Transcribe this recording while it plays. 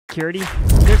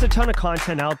cybersecurity? There's a ton of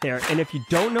content out there, and if you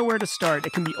don't know where to start,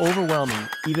 it can be overwhelming,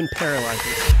 even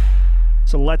paralyzing.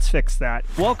 So let's fix that.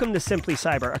 Welcome to Simply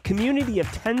Cyber, a community of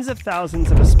tens of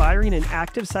thousands of aspiring and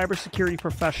active cybersecurity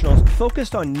professionals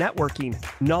focused on networking,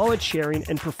 knowledge sharing,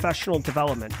 and professional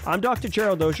development. I'm Dr.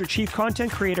 Gerald Dozier, Chief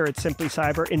Content Creator at Simply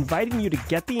Cyber, inviting you to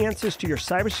get the answers to your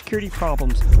cybersecurity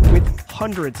problems with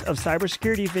hundreds of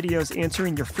cybersecurity videos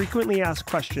answering your frequently asked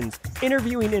questions,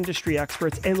 interviewing industry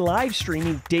experts, and live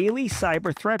streaming daily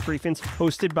cyber threat briefings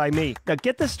hosted by me. Now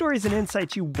get the stories and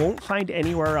insights you won't find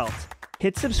anywhere else.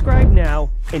 Hit subscribe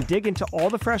now and dig into all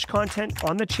the fresh content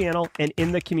on the channel and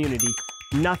in the community.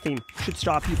 Nothing should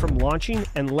stop you from launching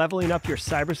and leveling up your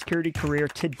cybersecurity career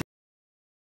today.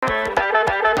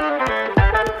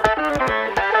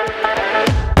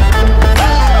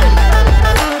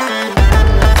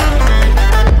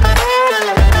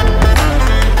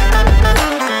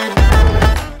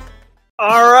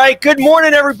 All right, good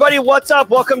morning, everybody. What's up?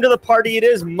 Welcome to the party. It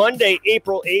is Monday,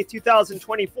 April 8th,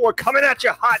 2024. Coming at you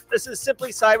hot. This is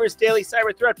Simply Cyber's Daily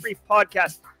Cyber Threat Brief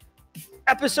Podcast,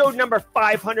 episode number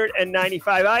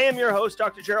 595. I am your host,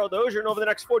 Dr. Gerald Dozier, and over the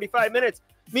next 45 minutes,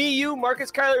 me, you,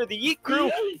 Marcus Kyler, the Yeet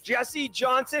Crew, Jesse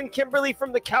Johnson, Kimberly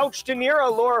from the Couch, De Niro,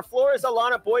 Laura Flores,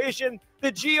 Alana Boyajian,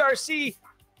 the GRC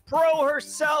Pro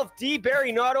herself, D.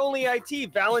 Barry, not only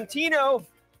IT, Valentino,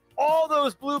 all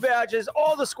those blue badges,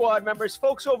 all the squad members,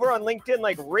 folks over on LinkedIn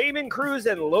like Raymond Cruz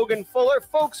and Logan Fuller,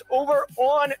 folks over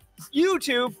on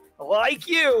YouTube like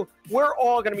you. We're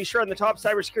all going to be sharing the top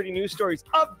cybersecurity news stories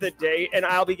of the day, and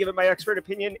I'll be giving my expert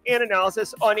opinion and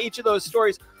analysis on each of those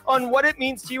stories on what it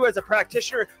means to you as a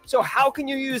practitioner. So how can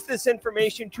you use this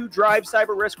information to drive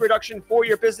cyber risk reduction for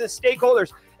your business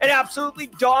stakeholders and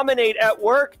absolutely dominate at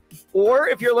work? Or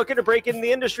if you're looking to break into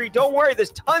the industry, don't worry,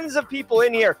 there's tons of people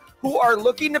in here who are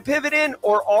looking to pivot in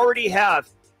or already have.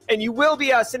 And you will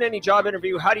be asked in any job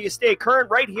interview, how do you stay current?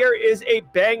 Right here is a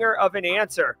banger of an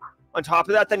answer. On top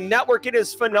of that, the networking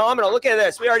is phenomenal. Look at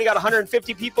this. We already got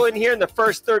 150 people in here in the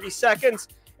first 30 seconds.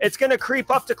 It's going to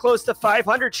creep up to close to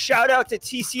 500. Shout out to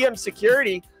TCM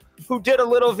Security, who did a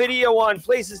little video on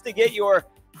places to get your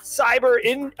cyber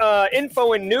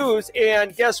info and news.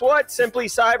 And guess what? Simply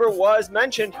Cyber was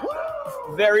mentioned.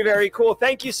 Very, very cool.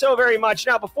 Thank you so very much.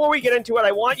 Now, before we get into it,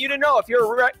 I want you to know, if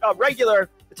you're a regular,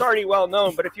 it's already well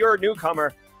known, but if you're a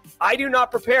newcomer, I do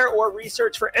not prepare or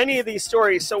research for any of these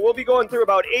stories. So we'll be going through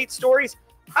about 8 stories.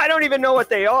 I don't even know what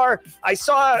they are. I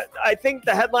think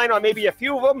the headline on maybe a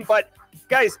few of them, but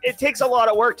guys, it takes a lot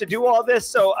of work to do all this.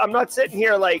 So I'm not sitting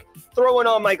here like throwing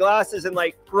on my glasses and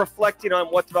like reflecting on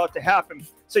what's about to happen.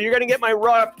 So you're going to get my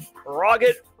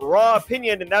raw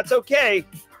opinion, and that's okay,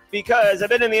 because I've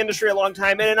been in the industry a long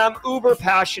time and I'm uber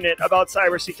passionate about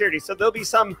cybersecurity. So there'll be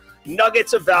some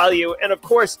nuggets of value. And of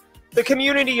course, the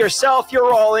community yourself,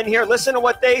 you're all in here. Listen to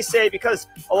what they say, because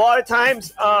a lot of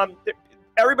times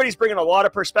everybody's bringing a lot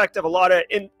of perspective, a lot of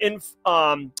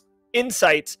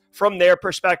insights from their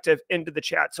perspective into the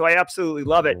chat. So I absolutely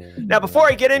love it. Now, before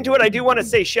I get into it, I do want to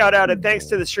say shout out and thanks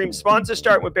to the stream sponsors,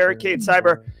 starting with Barricade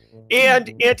Cyber and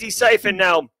Antisyphon.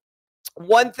 Now,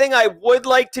 one thing I would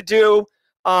like to do,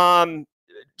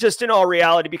 just in all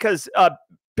reality, because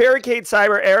Barricade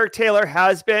Cyber, Eric Taylor,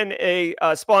 has been a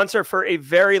sponsor for a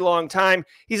very long time.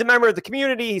 He's a member of the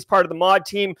community. He's part of the mod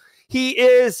team. He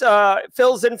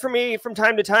fills in for me from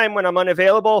time to time when I'm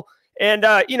unavailable. And,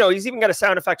 he's even got a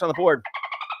sound effect on the board.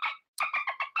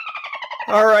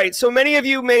 All right. So many of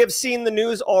you may have seen the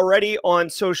news already on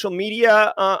social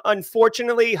media.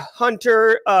 Unfortunately,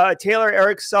 Hunter Taylor,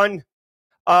 Eric's son,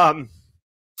 I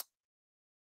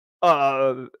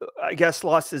guess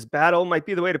lost his battle might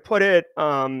be the way to put it.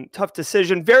 Tough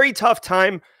decision, very tough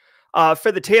time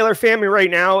for the Taylor family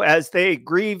right now as they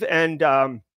grieve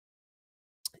and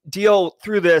deal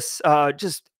through this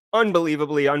just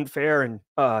unbelievably unfair and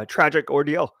tragic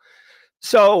ordeal.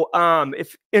 So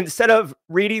if instead of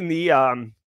reading the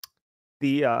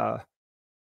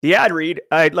ad read,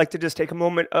 I'd like to just take a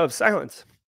moment of silence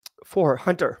for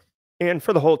Hunter and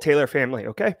for the whole Taylor family.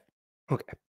 Okay.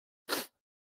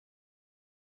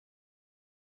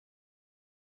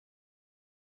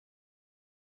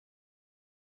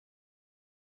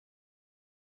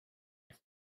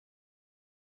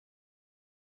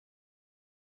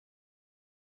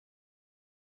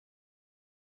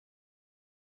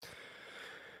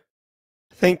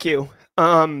 Thank you.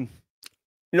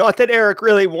 Not that Eric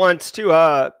really wants to,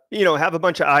 have a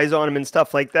bunch of eyes on him and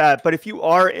stuff like that. But if you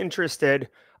are interested,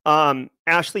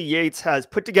 Ashley Yates has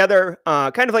put together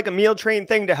kind of like a meal train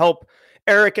thing to help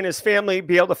Eric and his family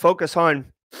be able to focus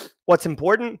on what's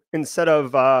important instead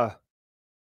of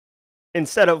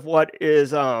what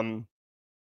is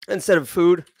instead of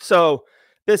food. So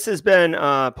This has been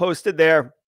posted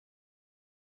there.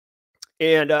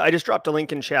 And I just dropped a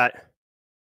link in chat.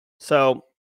 So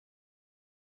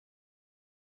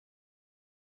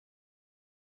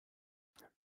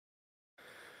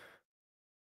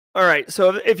all right.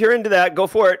 So if you're into that, go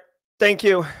for it. Thank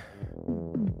you.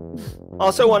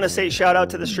 Also want to say shout out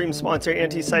to the stream sponsor,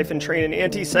 Antisyphon Training.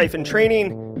 Antisyphon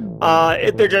Training,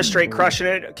 they're just straight crushing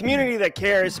it. A community that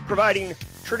cares, providing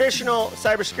traditional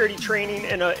cybersecurity training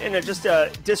in a just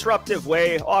a disruptive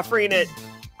way, offering it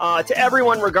to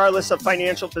everyone regardless of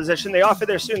financial position. They offer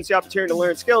their students the opportunity to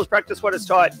learn skills, practice what is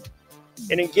taught,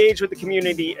 and engage with the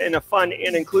community in a fun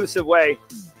and inclusive way.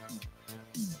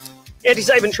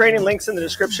 Antisyphon Training, links in the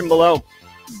description below.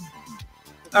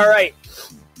 All right.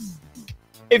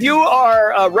 If you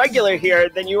are a regular here,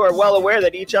 then you are well aware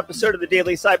that each episode of the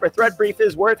Daily Cyber Threat Brief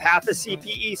is worth half a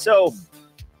CPE. So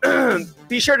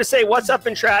be sure to say what's up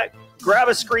in chat, grab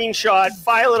a screenshot,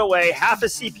 file it away, half a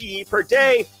CPE per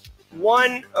day,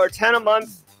 1 or 10 a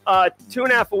month,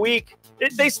 2.5 a week.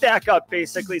 They stack up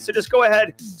basically. So just go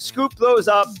ahead, scoop those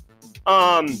up,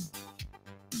 and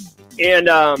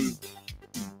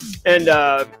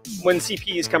when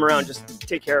CPEs come around, just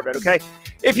take care of it, okay?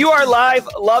 If you are live,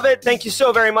 love it. Thank you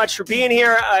so very much for being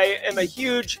here. I am a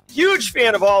huge, huge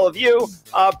fan of all of you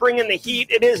bringing the heat.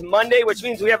 It is Monday, which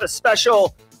means we have a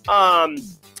special, meme.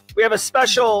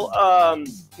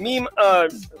 God,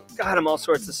 I'm all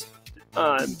sorts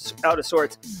of out of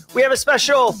sorts. We have a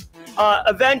special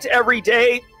event every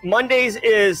day. Mondays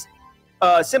is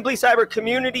Simply Cyber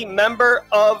Community Member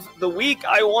of the Week.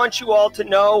 I want you all to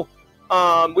know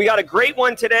we got a great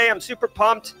one today. I'm super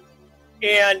pumped.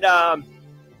 And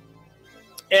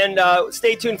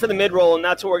stay tuned for the mid-roll, and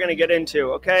that's what we're going to get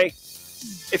into, okay?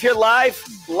 If you're live,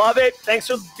 love it. Thanks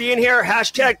for being here.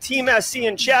 Hashtag Team SC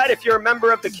in chat. If you're a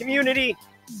member of the community,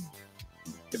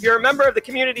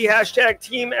 hashtag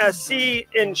Team SC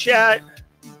in chat.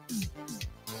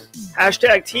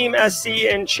 Hashtag Team SC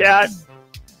in chat.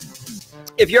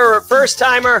 If you're a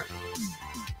first-timer,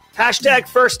 hashtag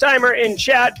first-timer in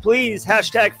chat, please.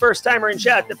 Hashtag first-timer in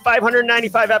chat. The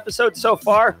 595 episodes so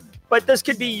far, but this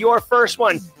could be your first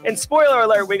one. And spoiler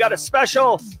alert, we've got a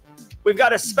special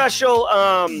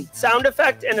sound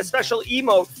effect and a special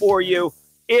emote for you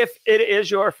if it is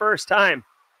your first time.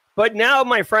 But now,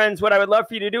 my friends, what I would love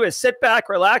for you to do is sit back,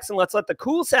 relax, and let's let the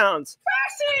cool sounds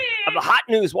of the hot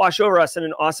news wash over us in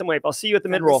an awesome way. I'll see you at the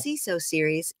mid-roll. The CISO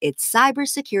series, it's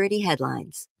cybersecurity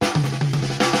headlines.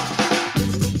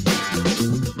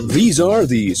 These are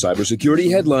the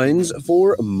cybersecurity headlines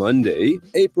for Monday,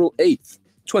 April 8th,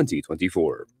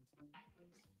 2024.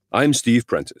 I'm Steve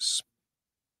Prentice.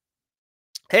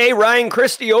 Hey, Ryan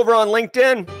Christie over on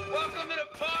LinkedIn. Welcome to the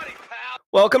party, pal.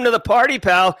 Welcome to the party,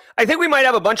 pal. I think we might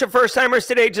have a bunch of first-timers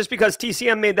today just because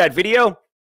TCM made that video.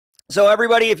 So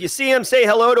everybody, if you see him, say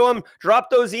hello to him. Drop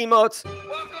those emotes.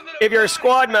 If you're a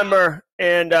squad member,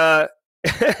 and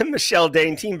Michelle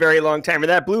Dane, team very long timer,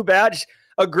 that blue badge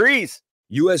agrees.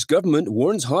 U.S. government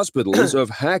warns hospitals of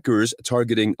hackers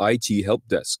targeting IT help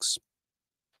desks.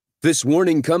 This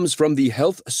warning comes from the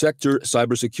Health Sector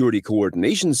Cybersecurity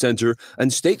Coordination Center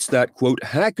and states that, quote,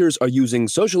 hackers are using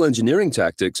social engineering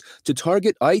tactics to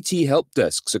target IT help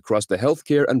desks across the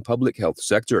healthcare and public health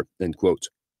sector, end quote.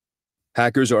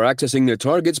 Hackers are accessing their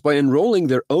targets by enrolling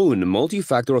their own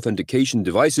multi-factor authentication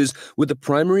devices with the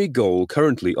primary goal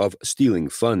currently of stealing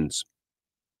funds.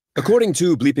 According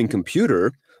to Bleeping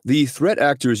Computer, the threat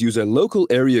actors use a local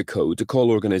area code to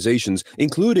call organizations,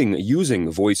 including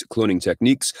using voice cloning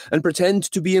techniques, and pretend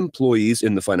to be employees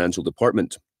in the financial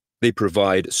department. They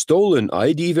provide stolen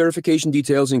ID verification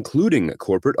details, including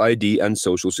corporate ID and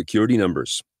social security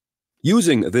numbers.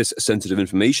 Using this sensitive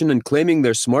information and claiming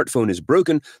their smartphone is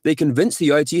broken, they convince the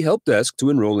IT help desk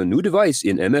to enroll a new device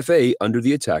in MFA under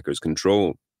the attacker's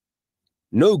control.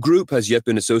 No group has yet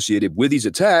been associated with these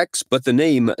attacks, but the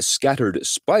name Scattered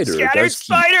Spider does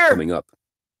keep coming up.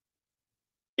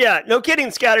 Yeah, no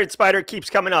kidding, Scattered Spider keeps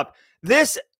coming up.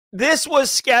 This was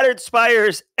Scattered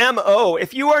Spider's MO.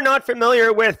 If you are not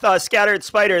familiar with Scattered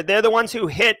Spider, they're the ones who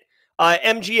hit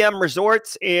MGM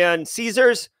Resorts and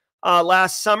Caesars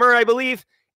last summer, I believe,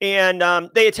 and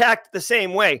they attacked the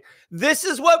same way. This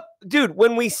is what, dude,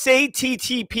 when we say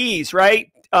TTPs, right?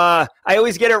 I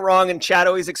always get it wrong, and chat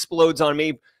always explodes on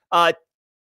me.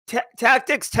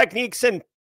 Tactics, techniques, and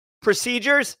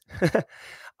procedures.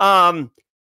 That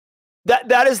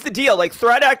is the deal. Like,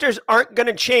 threat actors aren't going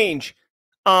to change.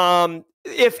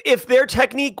 If their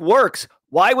technique works,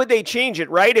 why would they change it,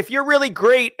 right? If you're really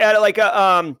great at like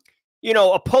a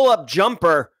pull-up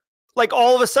jumper, like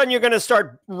all of a sudden you're going to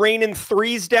start raining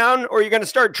threes down, or you're going to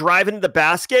start driving to the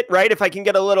basket, right? If I can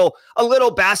get a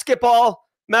little basketball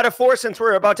metaphor, since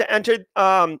we're about to enter,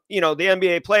 the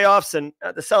NBA playoffs and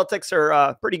the Celtics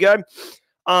are pretty good.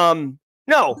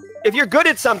 No, if you're good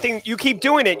at something, you keep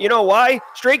doing it. You know why?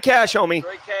 Straight cash, homie.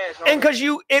 Straight cash, homie. And because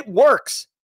it works.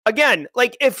 Again,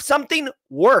 like if something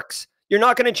works, you're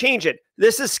not going to change it.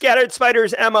 This is Scattered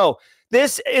Spider's MO.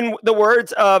 This, in the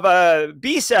words of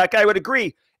BSEC, I would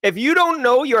agree. If you don't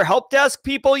know your help desk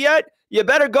people yet, you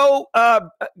better go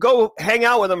hang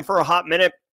out with them for a hot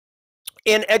minute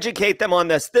and educate them on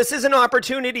this. This is an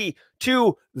opportunity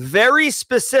to very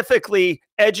specifically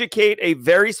educate a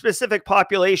very specific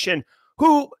population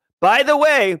who, by the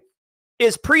way,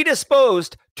 is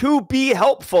predisposed to be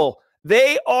helpful.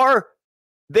 They are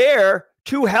there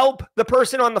to help the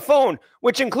person on the phone,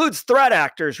 which includes threat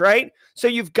actors, right? So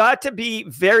you've got to be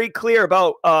very clear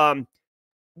about,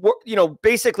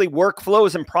 basically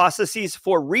workflows and processes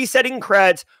for resetting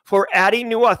creds, for adding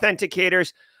new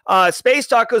authenticators. Space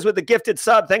Tacos with the gifted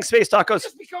sub. Thanks, Space Tacos.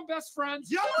 Just become best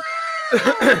friends.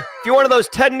 If you're one of those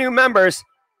 10 new members,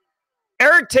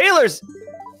 Eric Taylor's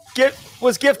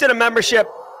was gifted a membership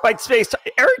by Space.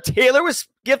 Eric Taylor was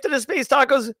gifted a Space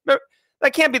Tacos.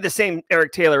 That can't be the same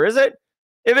Eric Taylor, is it?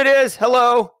 If it is,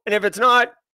 hello. And if it's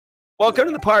not, welcome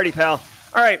to the party, pal.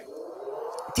 All right.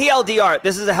 TLDR.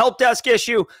 This is a help desk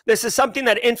issue. This is something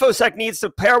that InfoSec needs to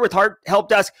pair with help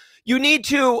desk. You need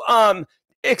to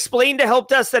explain to help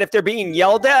desk that if they're being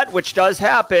yelled at, which does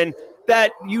happen,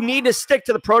 that you need to stick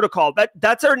to the protocol.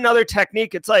 That's another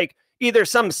technique. It's like either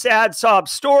some sad sob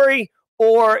story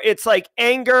or it's like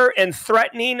anger and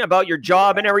threatening about your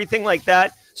job and everything like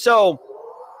that. So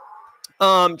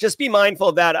just be mindful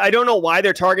of that. I don't know why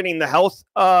they're targeting the health,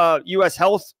 U.S.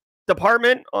 Health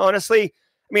Department. Honestly,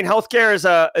 I mean, healthcare is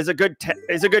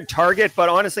a good target, but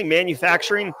honestly,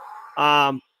 manufacturing,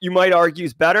 you might argue,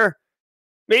 is better.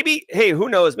 Maybe, hey, who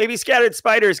knows? Maybe Scattered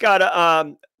Spider's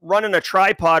got running a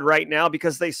tripod right now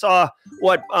because they saw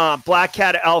what Black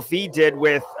Cat LV did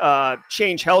with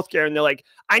Change Healthcare, and they're like,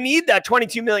 I need that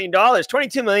 $22 million.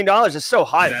 $22 million is so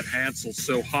high. That Hansel's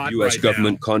so hot. U.S. right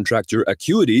government now. contractor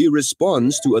Acuity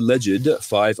responds to alleged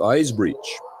 8's breach.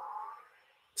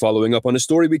 Following up on a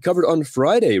story we covered on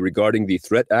Friday regarding the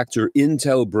threat actor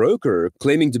Intel Broker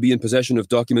claiming to be in possession of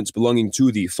documents belonging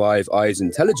to the 8's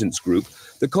intelligence group,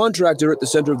 the contractor at the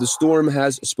center of the storm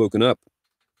has spoken up.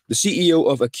 The CEO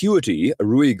of Acuity,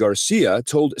 Rui Garcia,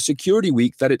 told Security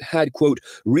Week that it had, quote,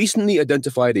 recently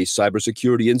identified a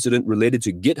cybersecurity incident related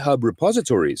to GitHub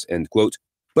repositories, end quote,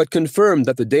 but confirmed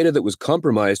that the data that was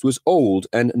compromised was old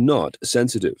and not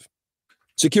sensitive.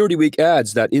 Security Week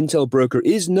adds that Intel Broker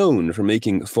is known for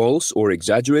making false or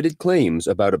exaggerated claims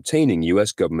about obtaining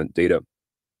U.S. government data.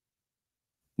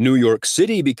 New York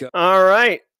City becomes... All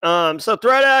right. So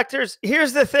threat actors,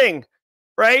 here's the thing,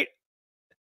 right?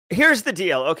 Here's the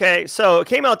deal, okay? So it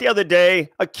came out the other day,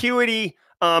 Acuity,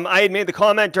 I had made the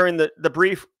comment during the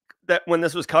brief that when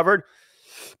this was covered,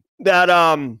 that,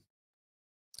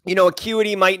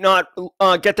 Acuity might not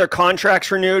get their contracts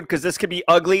renewed because this could be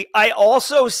ugly. I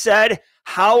also said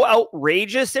how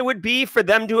outrageous it would be for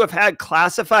them to have had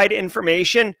classified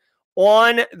information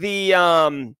on the,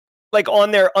 on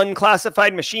their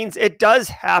unclassified machines. It does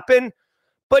happen,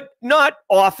 but not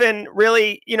often,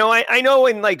 really. I know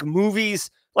in like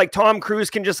movies, like Tom Cruise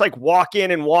can just like walk in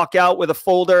and walk out with a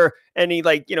folder and he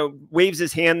waves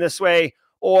his hand this way.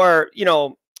 Or,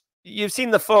 you've seen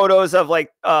the photos of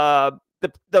like the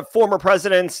former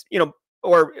presidents,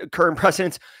 or current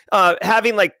presidents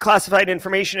having like classified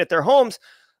information at their homes.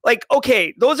 Like,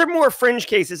 okay, those are more fringe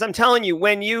cases. I'm telling you,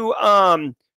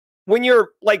 I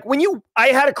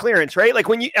had a clearance, right? Like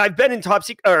I've been in top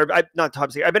secret, or not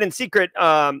top secret, I've been in secret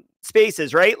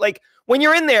spaces, right? Like when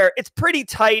you're in there, it's pretty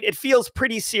tight. It feels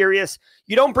pretty serious.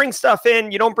 You don't bring stuff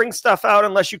in, you don't bring stuff out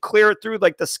unless you clear it through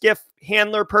like the skiff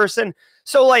handler person.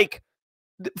 So like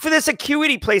for this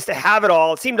Acuity place to have it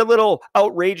all, it seemed a little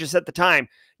outrageous at the time.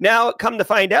 Now, come to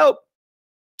find out,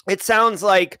 it sounds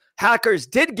like hackers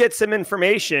did get some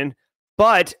information,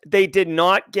 but they did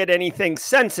not get anything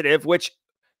sensitive, which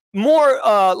more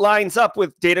lines up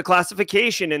with data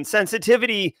classification and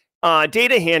sensitivity,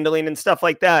 data handling and stuff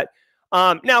like that.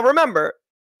 Now, remember,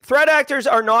 threat actors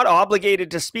are not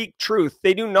obligated to speak truth.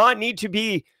 They do not need to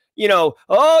be,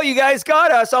 oh, you guys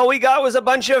got us. All we got was a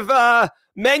bunch of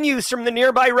menus from the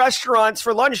nearby restaurants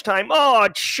for lunchtime. Oh,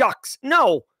 shucks.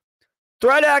 No.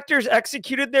 Threat actors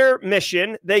executed their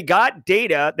mission. They got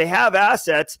data. They have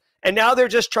assets. And now they're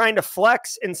just trying to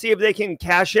flex and see if they can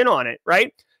cash in on it,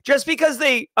 right? Just because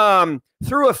they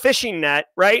threw a fishing net,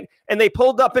 right, and they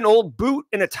pulled up an old boot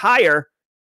and a tire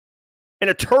and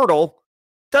a turtle,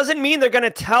 doesn't mean they're going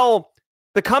to tell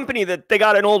the company that they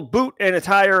got an old boot and a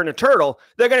tire and a turtle.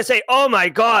 They're going to say, oh my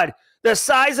God, The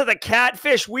size of the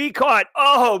catfish we caught.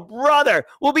 Oh, brother,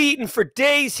 we'll be eating for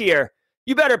days here.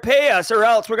 You better pay us or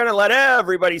else we're going to let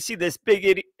everybody see this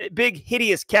big,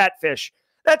 hideous catfish.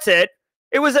 That's it.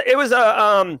 It was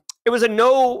a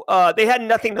no, they had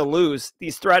nothing to lose,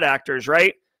 these threat actors,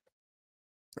 right?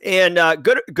 And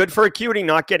good for Acuity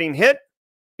not getting hit.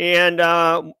 And,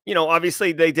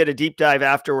 obviously they did a deep dive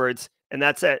afterwards, and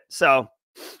that's it. So.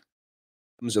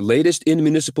 The latest in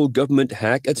municipal government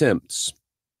hack attempts.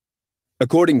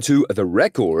 According to The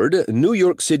Record, New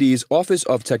York City's Office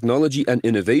of Technology and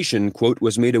Innovation, quote,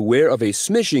 was made aware of a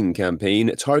smishing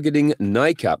campaign targeting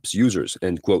NICAP's users,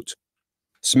 end quote.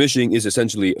 Smishing is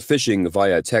essentially phishing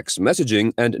via text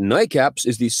messaging, and NICAPS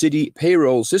is the city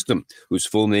payroll system, whose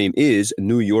full name is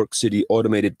New York City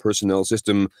Automated Personnel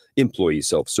System Employee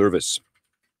Self-Service.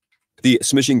 The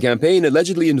smishing campaign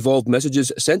allegedly involved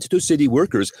messages sent to city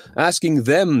workers asking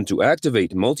them to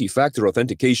activate multi-factor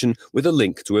authentication with a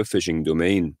link to a phishing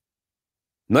domain.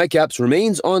 NICAPS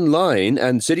remains online,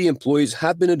 and city employees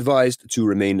have been advised to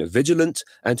remain vigilant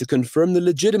and to confirm the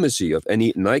legitimacy of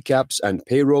any NICAPS and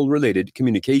payroll-related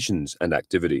communications and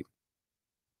activity.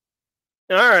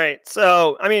 All right.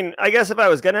 So, I mean, I guess if I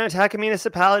was going to attack a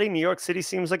municipality, New York City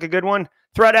seems like a good one.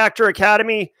 Threat Actor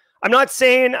Academy. I'm not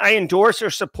saying I endorse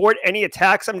or support any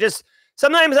attacks. I'm just,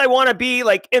 sometimes I want to be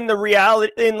like in the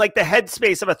reality, in like the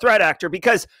headspace of a threat actor,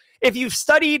 because if you've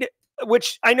studied,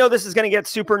 which I know this is going to get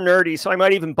super nerdy, so I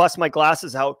might even bust my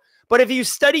glasses out. But if you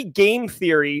study game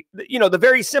theory, the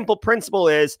very simple principle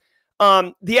is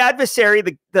the adversary,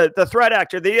 the threat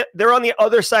actor, they're on the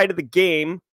other side of the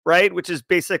game, right? Which is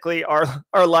basically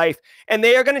our life. And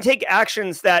they are going to take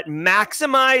actions that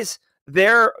maximize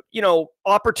their,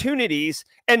 opportunities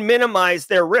and minimize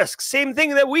their risks. Same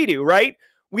thing that we do, right?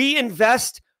 We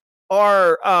invest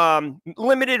our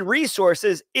limited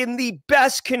resources in the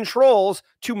best controls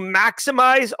to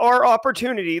maximize our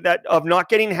opportunity of not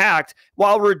getting hacked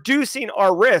while reducing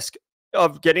our risk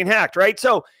of getting hacked, right?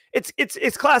 So it's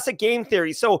classic game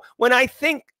theory. So when I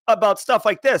think about stuff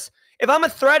like this, if I'm a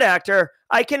threat actor,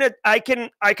 I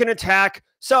can attack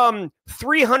some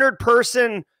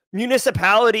 300-person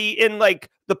municipality in like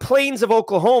the plains of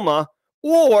Oklahoma,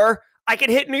 or I could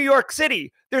hit New York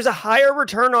City. There's a higher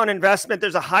return on investment.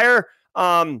 There's a higher,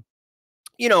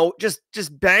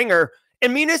 just banger.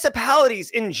 And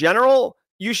municipalities in general,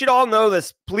 you should all know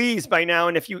this, please, by now.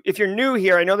 And if you're new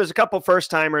here, I know there's a couple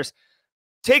first timers.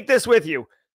 Take this with you.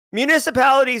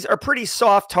 Municipalities are pretty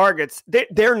soft targets.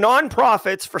 They're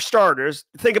nonprofits for starters.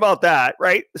 Think about that,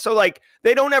 right? So like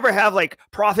they don't ever have like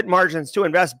profit margins to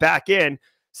invest back in.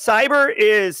 Cyber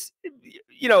is,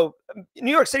 New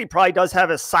York City probably does have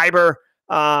a cyber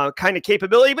kind of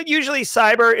capability, but usually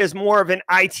cyber is more of an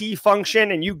IT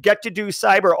function, and you get to do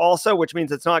cyber also, which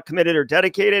means it's not committed or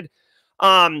dedicated.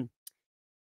 So,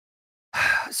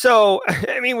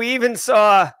 I mean, we even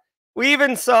saw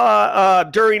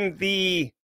during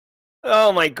the,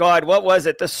 oh my God, what was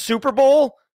it? The Super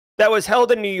Bowl that was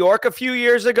held in New York a few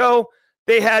years ago.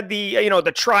 They had the,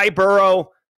 the tri-borough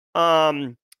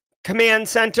command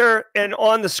center, and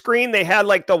on the screen they had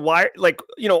like the wire, like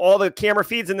all the camera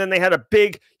feeds, and then they had a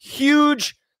big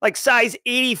huge like size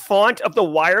 80 font of the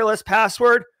wireless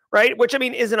password, right? Which I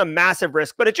mean isn't a massive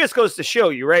risk, but it just goes to show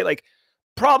you, right? Like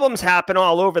problems happen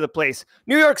all over the place.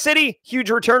 New York City, huge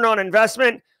return on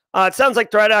investment. It sounds like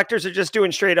threat actors are just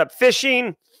doing straight up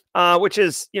phishing, which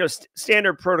is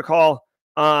standard protocol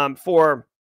for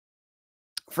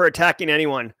attacking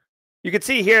anyone. You can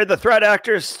see here the threat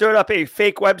actors stood up a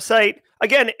fake website.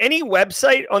 Again, any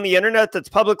website on the internet that's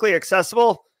publicly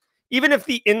accessible, even if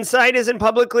the inside isn't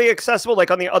publicly accessible, like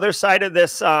on the other side of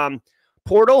this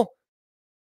portal,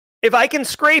 if I can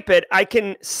scrape it, I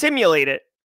can simulate it,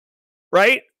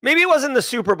 right? Maybe it wasn't the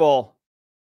Super Bowl.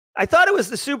 I thought it was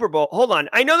the Super Bowl. Hold on.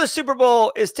 I know the Super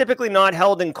Bowl is typically not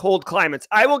held in cold climates.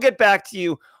 I will get back to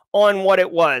you on what it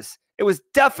was. It was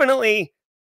definitely,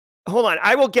 hold on.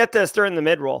 I will get this during the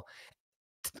mid-roll.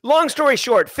 Long story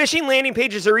short, phishing landing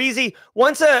pages are easy.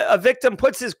 Once a victim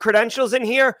puts his credentials in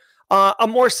here, a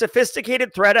more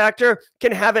sophisticated threat actor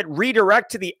can have it redirect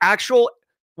to the actual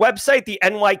website, the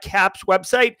NYCAPS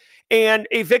website, and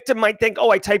a victim might think,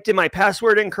 oh, I typed in my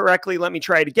password incorrectly, let me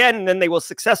try it again, and then they will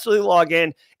successfully log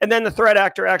in, and then the threat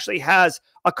actor actually has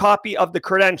a copy of the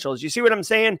credentials. You see what I'm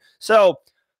saying? So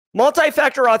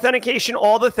multi-factor authentication,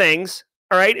 all the things,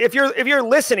 all right? If you're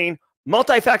listening,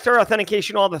 multi-factor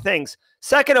authentication, all the things.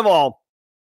 Second of all,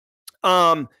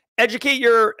 educate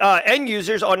your end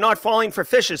users on not falling for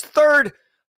phishes. Third,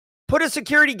 put a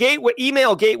security gateway,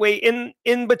 email gateway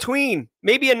in between.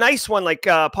 Maybe a nice one like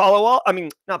Proofpoint,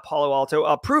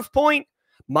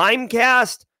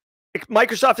 Mimecast,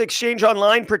 Microsoft Exchange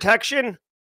Online protection.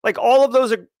 Like all of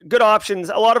those are good options.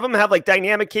 A lot of them have like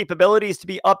dynamic capabilities to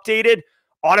be updated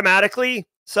automatically.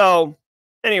 So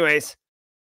anyways,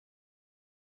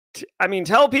 I mean,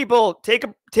 tell people, take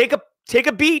a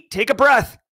beat, take a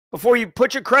breath before you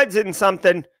put your creds in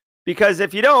something, because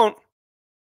if you don't,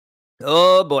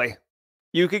 oh boy,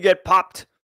 you could get popped.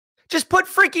 Just put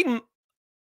freaking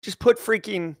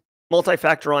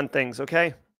multi-factor on things,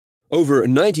 okay? Over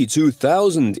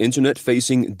 92,000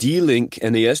 internet-facing D-Link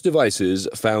NAS devices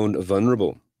found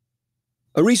vulnerable.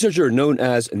 A researcher known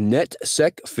as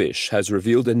NetSecFish has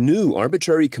revealed a new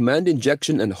arbitrary command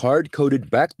injection and hard-coded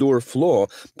backdoor flaw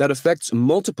that affects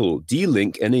multiple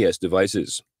D-Link NAS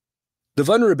devices. The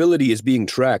vulnerability is being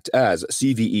tracked as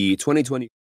CVE 2020.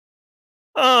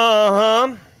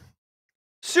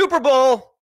 Super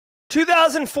Bowl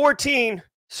 2014,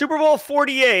 Super Bowl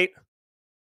 48,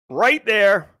 right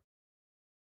there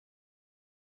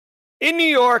in New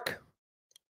York.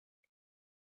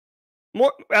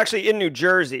 More actually in New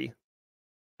Jersey.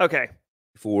 Okay.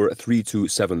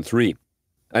 3273.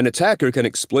 An attacker can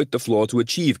exploit the flaw to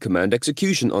achieve command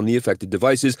execution on the affected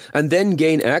devices and then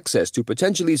gain access to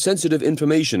potentially sensitive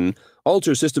information,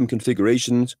 alter system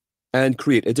configurations, and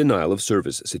create a denial of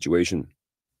service situation.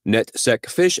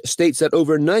 NetSecFish states that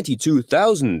over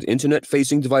 92,000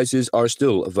 internet-facing devices are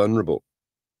still vulnerable.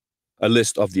 A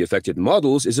list of the affected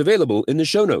models is available in the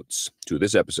show notes to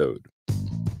this episode.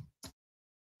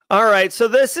 All right, so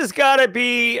this has got to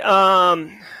be,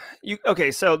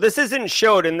 okay, so this isn't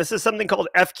Shodan. This is something called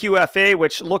FQFA,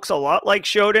 which looks a lot like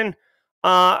Shodan.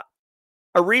 A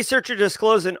researcher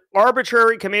disclosed an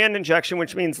arbitrary command injection,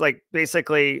 which means like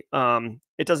basically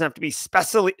it doesn't have to be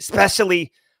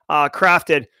specially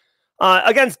crafted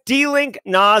against D-Link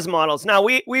NAS models. Now,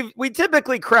 we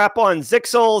typically crap on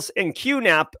Zixels and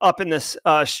QNAP up in this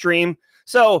stream.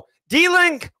 So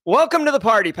D-Link, welcome to the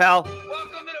party, pal. Welcome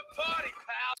to the party,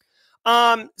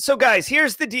 pal. So guys,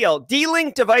 here's the deal.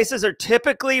 D-Link devices are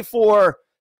typically for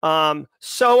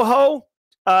SOHO,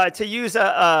 to use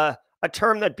a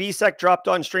term that BSEC dropped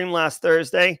on stream last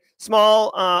Thursday.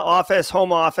 Small office,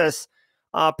 home office,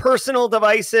 personal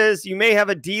devices. You may have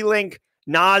a D-Link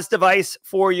NAS device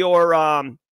for your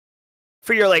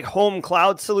like home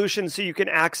cloud solution, so you can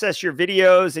access your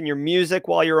videos and your music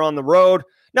while you're on the road.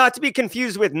 Not to be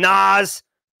confused with NAS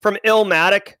from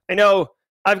Illmatic. I know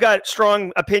I've got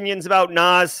strong opinions about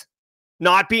Nas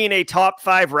not being a top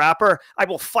 5 rapper. I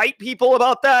will fight people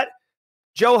about that.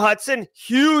 Joe Hudson,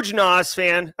 huge Nas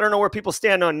fan. I don't know where people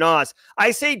stand on Nas.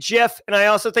 I say Jiff, and I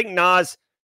also think Nas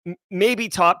maybe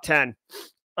top 10.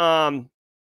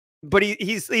 But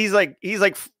he's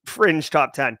like fringe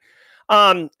top 10.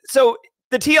 So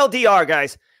the TLDR,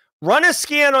 guys, run a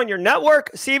scan on your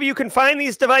network, see if you can find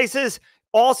these devices.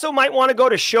 Also might want to go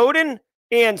to Shodan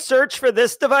and search for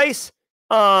this device.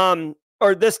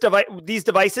 Or these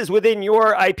devices within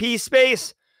your IP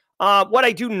space. What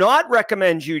I do not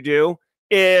recommend you do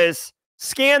is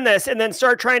scan this and then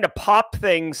start trying to pop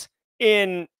things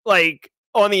in like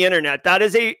on the internet. That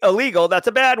is illegal. That's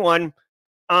a bad one.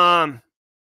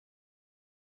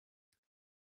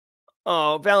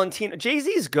 Oh, Valentino.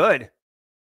 Jay-Z's good.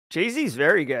 Jay-Z's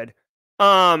very good.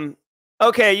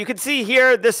 Okay, you can see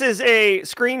here, this is a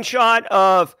screenshot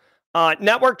of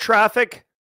network traffic,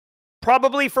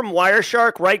 probably from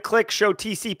Wireshark. Right click, show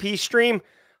TCP stream.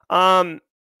 And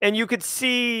you could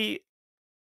see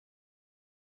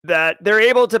that they're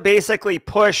able to basically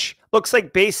push, looks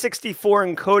like base 64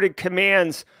 encoded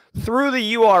commands through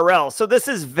the URL. So this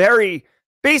is very,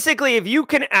 basically, if you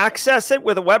can access it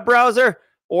with a web browser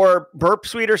or Burp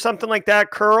Suite or something like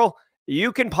that, curl,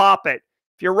 you can pop it.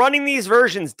 If you're running these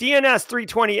versions, DNS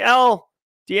 320L,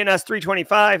 DNS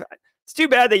 325, it's too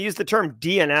bad they use the term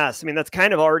DNS. I mean, that's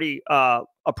kind of already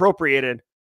appropriated.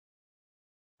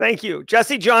 Thank you.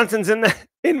 Jesse Johnson's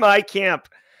in my camp.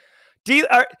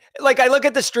 Like, I look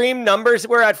at the stream numbers,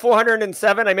 we're at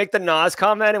 407. I make the Nas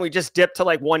comment and we just dip to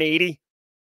like 180.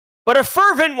 But a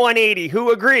fervent 180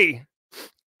 who agree.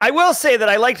 I will say that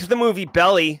I liked the movie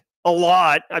Belly a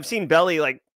lot. I've seen Belly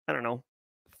like, I don't know,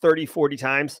 30, 40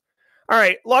 times. All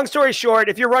right, long story short,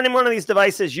 if you're running one of these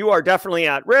devices, you are definitely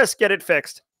at risk. Get it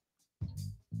fixed.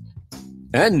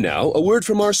 And now, a word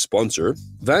from our sponsor,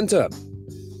 Vanta.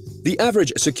 The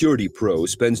average security pro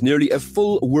spends nearly a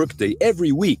full workday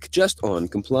every week just on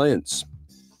compliance.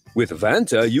 With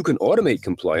Vanta, you can automate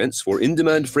compliance for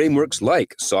in-demand frameworks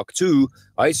like SOC 2,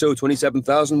 ISO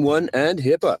 27001, and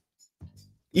HIPAA.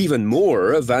 Even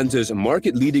more, Vanta's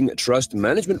market-leading trust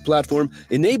management platform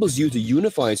enables you to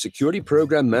unify security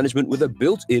program management with a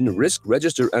built-in risk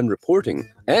register and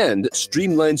reporting, and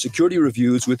streamlined security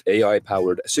reviews with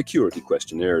AI-powered security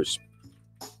questionnaires.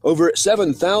 Over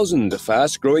 7,000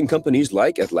 fast-growing companies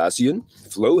like Atlassian,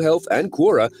 Flow Health, and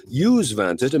Quora use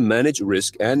Vanta to manage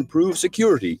risk and prove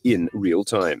security in real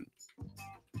time.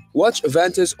 Watch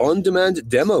Vanta's on-demand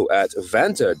demo at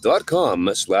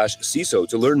vanta.com/CISO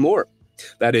to learn more.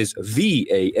 That is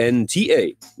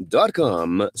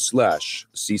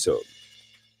vanta.com/CISO.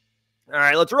 All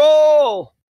right, let's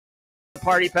roll.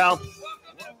 Party, pal.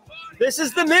 This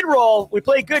is the mid-roll. We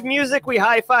play good music, we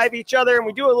high-five each other, and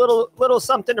we do a little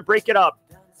something to break it up.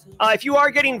 If you are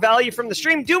getting value from the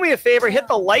stream, do me a favor, hit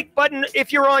the like button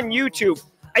if you're on YouTube.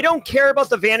 I don't care about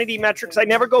the vanity metrics. I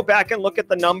never go back and look at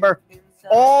the number.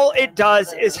 All it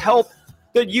does is help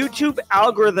the YouTube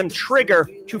algorithm trigger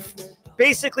to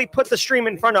basically put the stream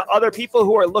in front of other people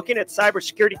who are looking at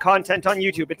cybersecurity content on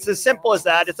YouTube. It's as simple as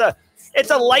that. It's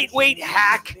a lightweight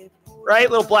hack, right?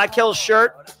 Little Black Hills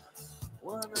shirt.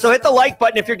 So hit the like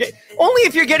button only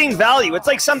if you're getting value. It's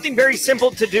like something very simple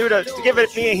to do to give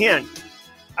me a hand.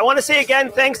 I want to say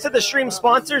again, thanks to the stream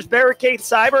sponsors, Barricade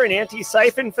Cyber and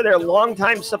Antisyphon, for their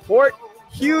longtime support.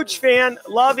 Huge fan.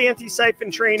 Love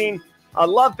Antisyphon training. I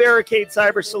love Barricade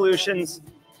Cyber Solutions.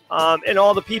 And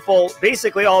all the people,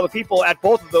 basically all the people at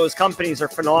both of those companies are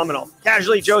phenomenal.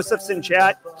 Casually Joseph's in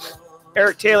chat.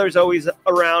 Eric Taylor's always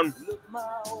around.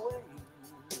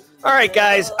 All right,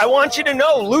 guys, I want you to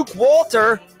know Luke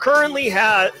Walker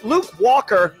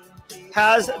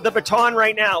has the baton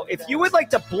right now. If you would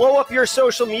like to blow up your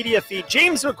social media feed,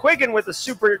 James McQuiggan with the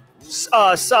super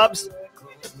subs.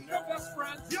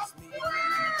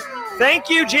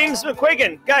 Thank you, James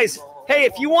McQuiggan. Guys, hey,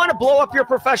 if you want to blow up your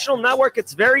professional network,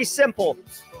 it's very simple.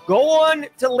 Go on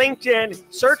to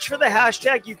LinkedIn, search for the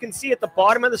hashtag. You can see at the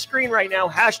bottom of the screen right now,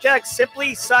 hashtag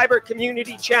Simply Cyber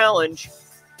Community Challenge.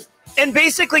 And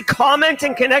basically comment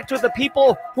and connect with the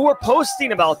people who are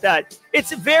posting about that.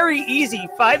 It's very easy.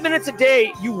 5 minutes a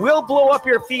day, you will blow up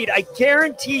your feed. I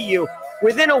guarantee you,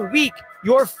 within a week,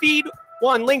 your feed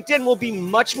on LinkedIn will be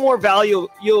much more valuable.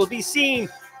 You'll be seeing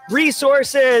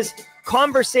resources,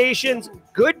 conversations,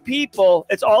 good people.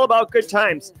 It's all about good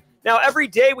times. Now, every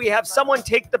day we have someone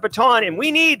take the baton, and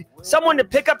we need someone to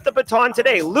pick up the baton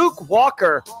today. Luke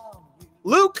Walker.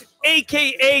 Luke,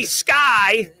 a.k.a.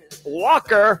 Sky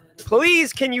Walker,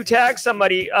 please can you tag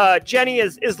somebody? Jenny,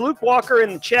 is Luke Walker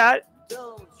in the chat?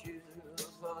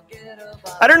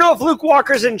 I don't know if Luke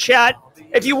Walker's in chat.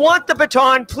 If you want the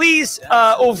baton, please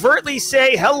overtly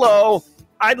say hello.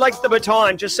 I'd like the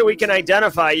baton just so we can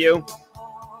identify you.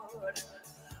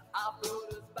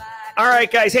 All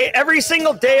right, guys. Hey, every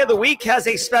single day of the week has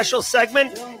a special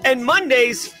segment. And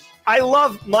Mondays, I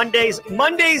love Mondays.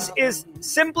 Mondays is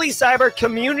Simply Cyber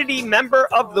Community Member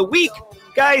of the Week.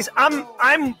 Guys,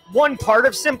 I'm one part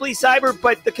of Simply Cyber,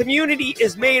 but the community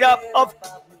is made up of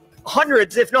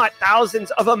hundreds, if not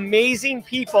thousands, of amazing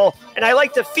people, and I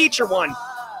like to feature one.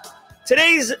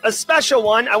 Today's a special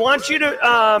one. I want you to,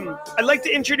 I'd like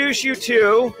to introduce you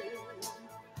to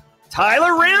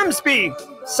Tyler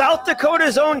Ramsby, South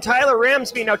Dakota's own Tyler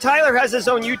Ramsby. Now, Tyler has his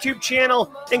own YouTube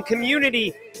channel and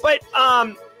community, but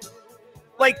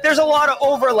like there's a lot of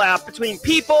overlap between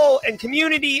people and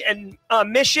community and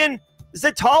mission.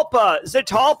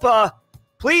 Zatalpa,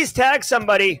 please tag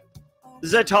somebody.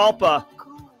 Zatalpa.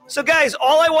 So, guys,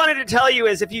 all I wanted to tell you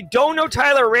is if you don't know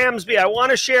Tyler Ramsby, I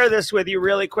want to share this with you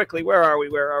really quickly. Where are we?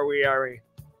 All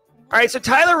right, so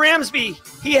Tyler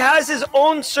Ramsby, he has his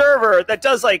own server that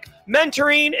does like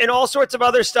mentoring and all sorts of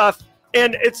other stuff,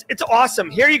 and it's awesome.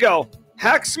 Here you go.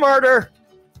 Hack Smarter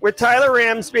with Tyler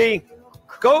Ramsby.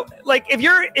 Go, like, if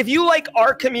you like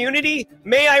our community,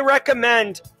 may I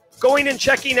recommend going and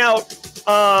checking out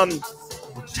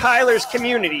Tyler's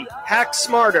community, Hack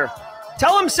Smarter.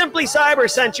 Tell him Simply Cyber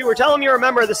sent you, or tell him you're a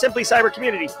member of the Simply Cyber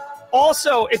community.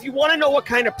 Also, if you want to know what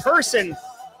kind of person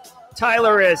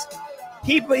Tyler is,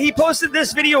 he posted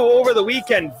this video over the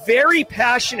weekend. Very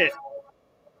passionate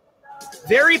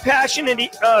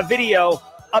video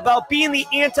about being the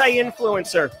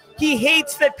anti-influencer. He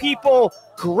hates that people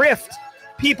grift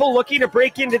people looking to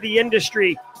break into the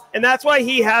industry. And that's why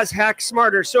he has Hack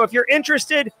Smarter. So if you're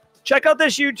interested, check out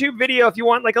this YouTube video if you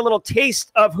want like a little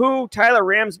taste of who Tyler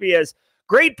Ramsby is.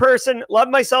 Great person. Love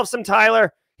myself some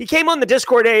Tyler. He came on the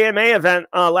Discord AMA event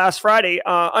last Friday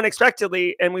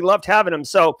unexpectedly, and we loved having him.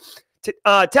 So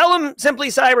tell him Simply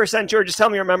Cyber sent you, or just tell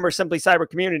me you're a member of Simply Cyber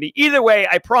community. Either way,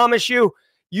 I promise you,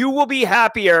 you will be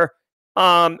happier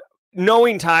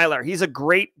knowing Tyler. He's a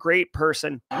great, great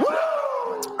person.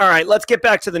 All right, let's get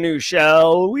back to the news,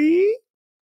 shall we?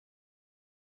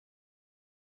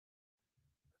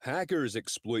 Hackers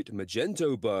exploit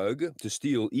Magento bug to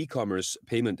steal e-commerce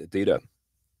payment data.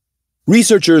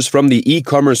 Researchers from the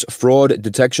e-commerce fraud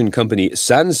detection company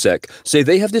Sansec say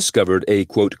they have discovered a,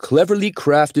 quote, cleverly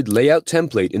crafted layout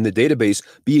template in the database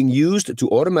being used to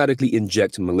automatically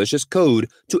inject malicious code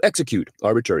to execute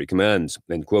arbitrary commands,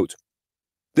 end quote.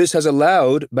 This has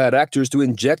allowed bad actors to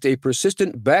inject a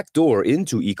persistent backdoor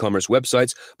into e-commerce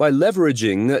websites by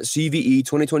leveraging CVE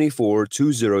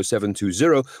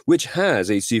 2024-20720, which has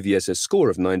a CVSS score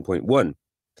of 9.1.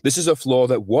 This is a flaw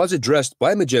that was addressed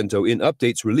by Magento in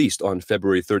updates released on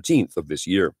February 13th of this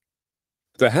year.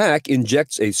 The hack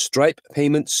injects a Stripe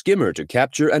payment skimmer to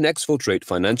capture and exfiltrate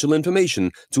financial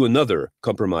information to another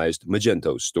compromised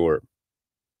Magento store.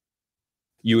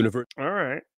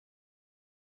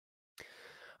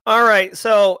 All right.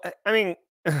 So, I mean,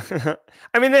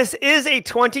 this is a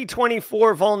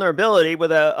 2024 vulnerability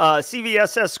with a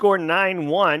CVSS score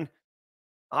 9.1.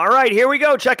 All right, here we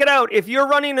go. Check it out. If you're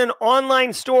running an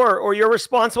online store or you're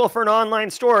responsible for an online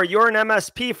store, you're an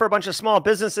MSP for a bunch of small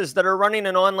businesses that are running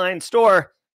an online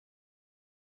store,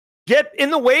 get in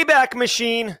the Wayback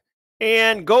Machine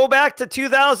and go back to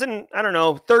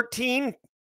 2013,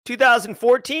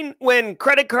 2014, when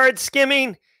credit card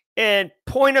skimming and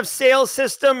point of sale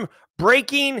system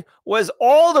breaking was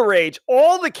all the rage.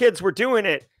 All the kids were doing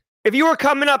it. If you were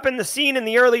coming up in the scene in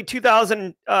the early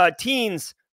 2000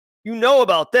 teens, you know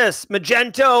about this.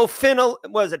 Magento, Fin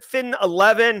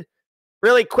 11.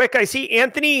 Really quick, I see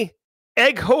Anthony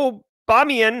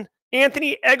Eggobamian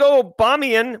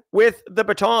with the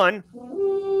baton.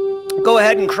 Go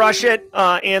ahead and crush it,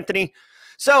 Anthony.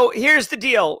 So here's the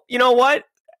deal. You know what?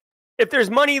 If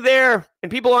there's money there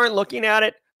and people aren't looking at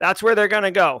it, that's where they're going to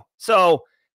go. So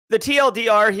the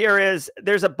TLDR here is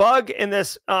there's a bug in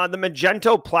this, the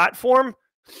Magento platform.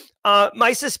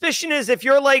 My suspicion is if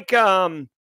you're like,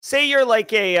 say you're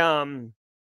like a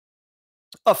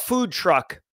food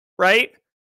truck, right?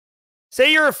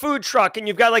 Say you're a food truck and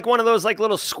you've got like one of those like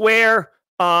little square,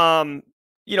 point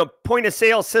of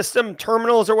sale system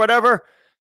terminals or whatever.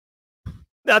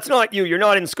 That's not you. You're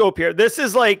not in scope here. This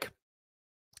is a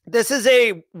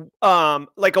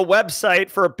like a website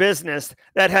for a business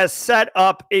that has set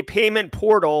up a payment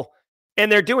portal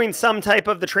and they're doing some type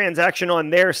of the transaction on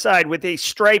their side with a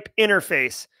Stripe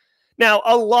interface. Now,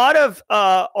 a lot of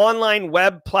online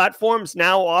web platforms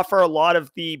now offer a lot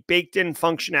of the baked-in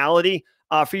functionality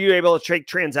for you to be able to take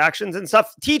transactions and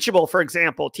stuff. Teachable, for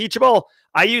example. Teachable,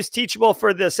 I use Teachable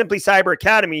for the Simply Cyber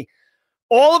Academy.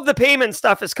 All of the payment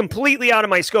stuff is completely out of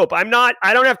my scope. I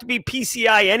don't have to be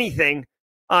PCI anything.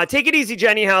 Take it easy,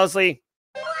 Jenny Housley.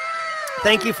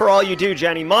 Thank you for all you do,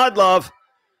 Jenny. Mod love.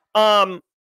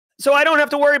 So I don't have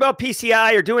to worry about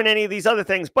PCI or doing any of these other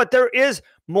things, but there is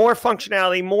more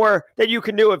functionality, more that you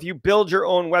can do if you build your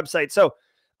own website. So,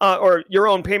 or your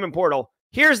own payment portal.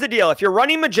 Here's the deal. If you're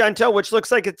running Magento, which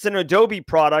looks like it's an Adobe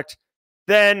product,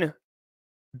 then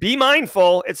be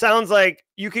mindful. It sounds like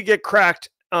you could get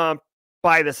cracked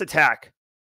by this attack.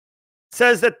 It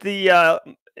says that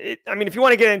if you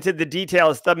want to get into the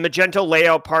details, the Magento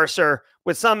layout parser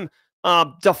with some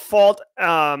default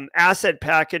asset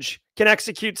package can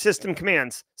execute system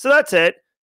commands. So that's it.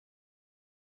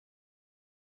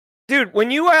 Dude, when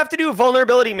you have to do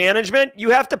vulnerability management, you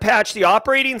have to patch the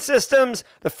operating systems,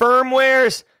 the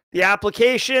firmwares, the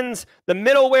applications, the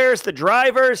middlewares, the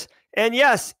drivers, and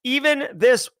yes, even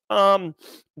this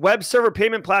web server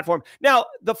payment platform. Now,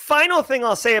 the final thing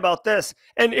I'll say about this,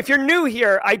 and if you're new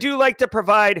here, I do like to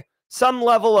provide some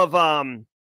level of,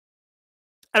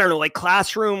 like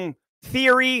classroom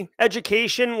theory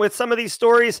education with some of these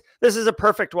stories. This is a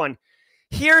perfect one.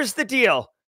 Here's the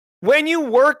deal. When you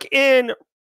work in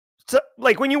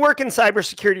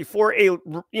cybersecurity for a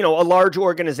large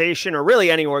organization, or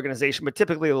really any organization, but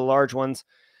typically the large ones,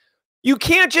 you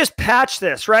can't just patch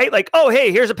this, right? Like, oh,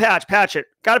 hey, here's a patch it.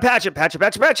 Got to patch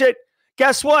it.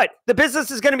 Guess what? The business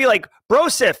is going to be like,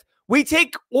 Brosif, we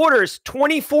take orders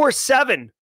 24/7.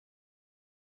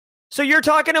 So you're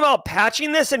talking about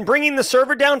patching this and bringing the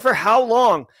server down for how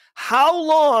long? How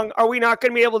long are we not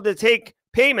going to be able to take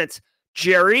payments?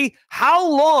 Jerry, how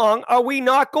long are we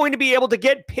not going to be able to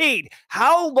get paid?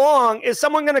 How long is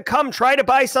someone going to come try to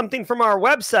buy something from our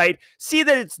website, see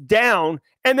that it's down,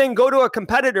 and then go to a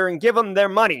competitor and give them their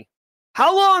money?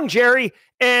 How long, Jerry?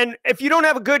 And if you don't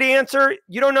have a good answer,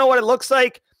 you don't know what it looks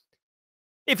like.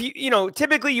 If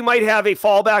typically you might have a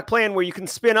fallback plan where you can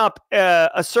spin up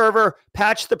a server,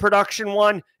 patch the production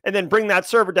one, and then bring that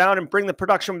server down and bring the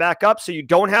production back up so you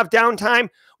don't have downtime.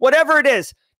 Whatever it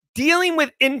is, dealing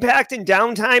with impact and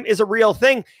downtime is a real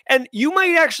thing. And you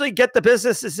might actually get the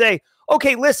business to say,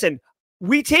 okay, listen,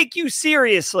 we take you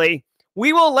seriously.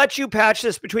 We will let you patch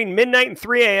this between midnight and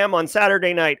 3 a.m. on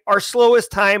Saturday night, our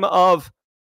slowest time of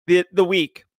the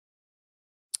week.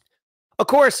 Of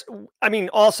course, I mean,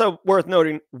 also worth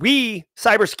noting, we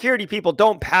cybersecurity people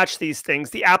don't patch these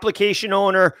things. The application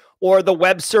owner or the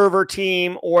web server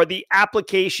team or the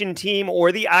application team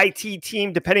or the IT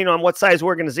team, depending on what size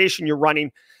organization you're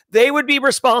running, they would be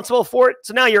responsible for it.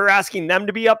 So now you're asking them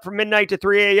to be up from midnight to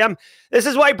 3 a.m. This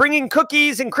is why bringing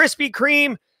cookies and Krispy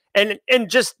Kreme and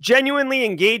just genuinely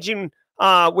engaging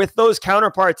with those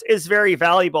counterparts is very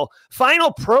valuable.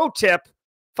 Final pro tip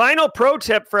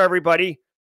for everybody.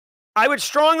 I would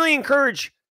strongly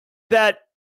encourage that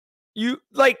you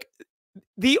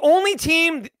the only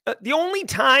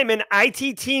time an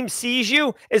IT team sees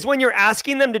you is when you're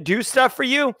asking them to do stuff for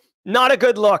you. Not a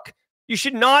good look. You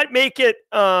should not make it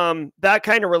that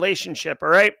kind of relationship. All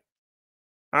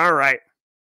right.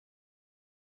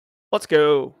 Let's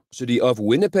go. City of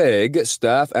Winnipeg,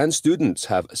 staff and students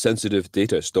have sensitive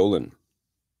data stolen.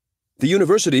 The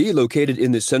university, located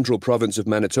in the central province of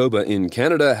Manitoba in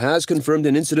Canada, has confirmed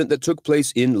an incident that took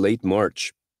place in late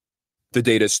March. The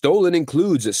data stolen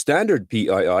includes standard PII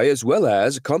as well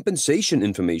as compensation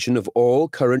information of all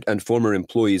current and former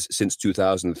employees since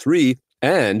 2003,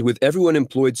 and with everyone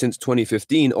employed since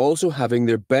 2015 also having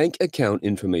their bank account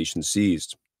information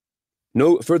seized.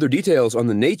 No further details on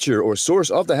the nature or source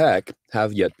of the hack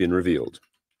have yet been revealed.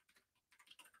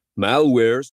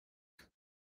 Malware.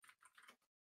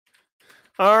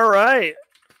 All right.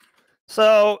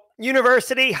 So,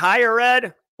 university, higher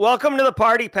ed, welcome to the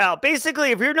party, pal.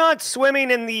 Basically, if you're not swimming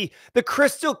in the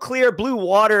crystal clear blue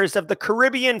waters of the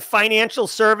Caribbean financial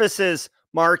services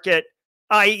market,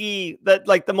 i.e.,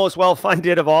 the most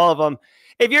well-funded of all of them,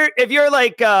 if you're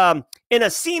like in a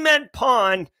cement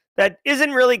pond that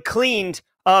isn't really cleaned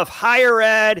of higher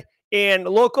ed and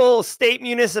local state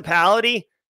municipality,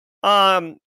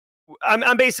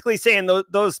 I'm basically saying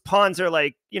those ponds are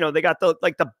like, they got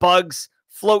the bugs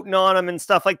floating on them and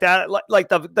stuff like that. Like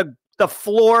the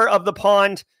floor of the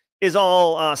pond is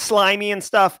all slimy and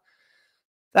stuff.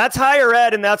 That's higher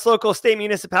ed and that's local state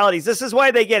municipalities. This is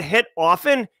why they get hit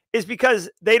often, is because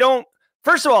they don't,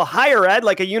 first of all, higher ed,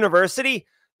 like a university,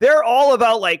 they're all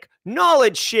about like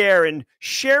knowledge share and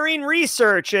sharing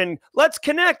research and let's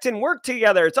connect and work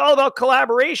together. It's all about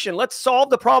collaboration. Let's solve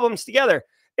the problems together.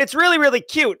 It's really, really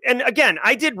cute. And again,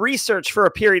 I did research for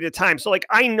a period of time. So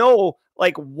I know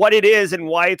what it is and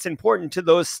why it's important to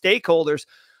those stakeholders.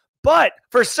 But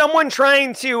for someone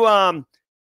trying to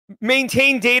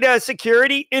maintain data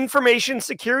security, information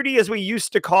security, as we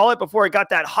used to call it before it got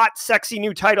that hot, sexy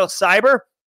new title, cyber,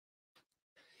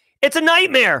 it's a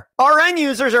nightmare. Our end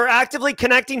users are actively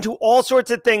connecting to all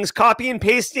sorts of things, copy and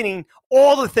pasting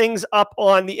all the things up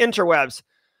on the interwebs.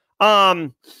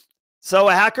 So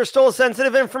a hacker stole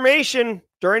sensitive information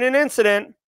during an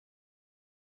incident.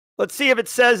 Let's see if it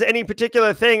says any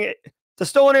particular thing. The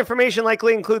stolen information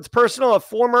likely includes personal of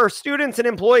former students and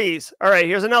employees. All right,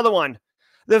 here's another one.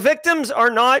 The victims are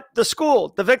not the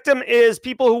school. The victim is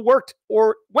people who worked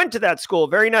or went to that school.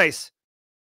 Very nice.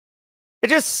 It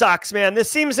just sucks, man.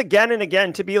 This seems again and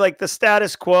again to be like the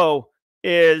status quo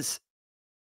is,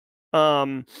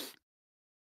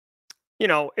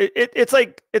 it's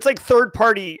like third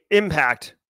party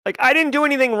impact. Like, I didn't do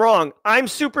anything wrong. I'm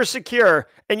super secure.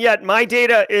 And yet my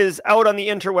data is out on the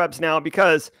interwebs now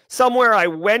because somewhere I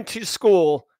went to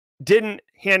school didn't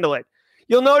handle it.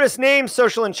 You'll notice names,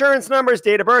 social insurance numbers,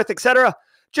 date of birth, etc.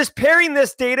 Just pairing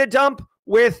this data dump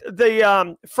with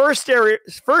the first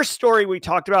story we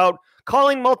talked about,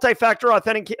 calling multi-factor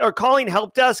authentication or calling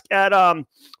help desk at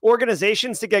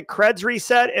organizations to get creds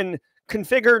reset and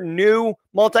configure new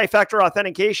multi-factor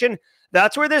authentication.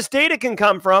 That's where this data can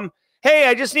come from. Hey,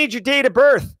 I just need your date of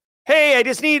birth. Hey, I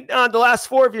just need the last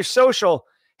four of your social.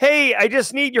 Hey, I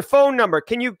just need your phone number.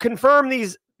 Can you confirm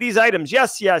these items?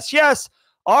 Yes, yes, yes.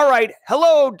 All right.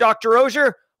 Hello, Dr.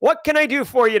 Ozier. What can I do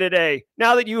for you today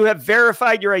now that you have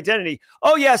verified your identity?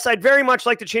 Oh, yes, I'd very much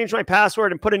like to change my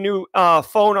password and put a new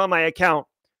phone on my account.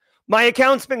 My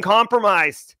account's been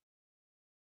compromised.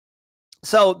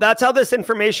 So that's how this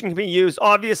information can be used.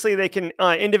 Obviously, they can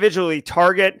individually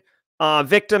target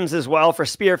victims as well for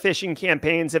spear phishing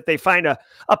campaigns if they find a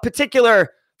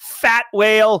particular fat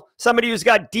whale, somebody who's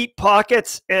got deep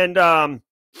pockets and,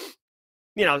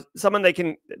 someone they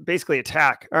can basically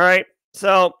attack. All right.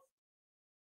 So,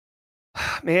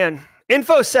 man,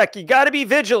 InfoSec, you got to be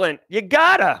vigilant. You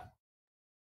gotta.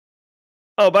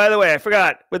 Oh, by the way, I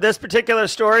forgot. With this particular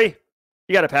story,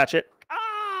 you got to patch it.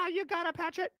 You got to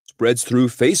patch it. Spreads through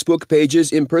Facebook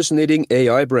pages impersonating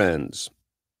AI brands.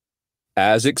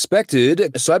 As expected,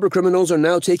 cybercriminals are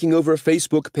now taking over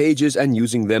Facebook pages and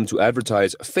using them to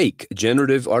advertise fake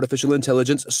generative artificial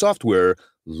intelligence software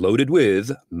loaded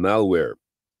with malware.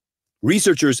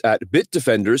 Researchers at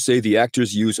Bitdefender say the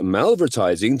actors use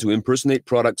malvertising to impersonate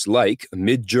products like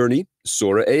Midjourney,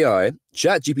 Sora AI,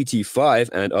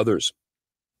 ChatGPT-5, and others.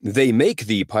 They make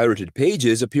the pirated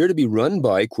pages appear to be run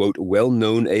by, quote,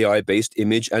 well-known AI-based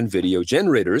image and video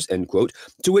generators, end quote,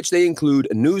 to which they include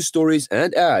news stories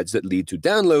and ads that lead to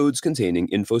downloads containing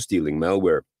info-stealing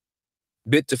malware.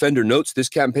 Bitdefender notes this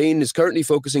campaign is currently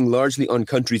focusing largely on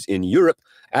countries in Europe,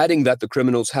 adding that the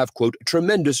criminals have, quote,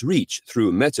 tremendous reach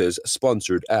through Meta's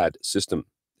sponsored ad system,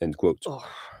 end quote. Oh.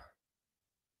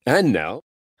 And now...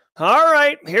 All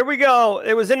right, here we go.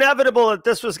 It was inevitable that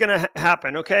this was going to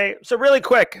happen, okay? So really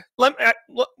quick,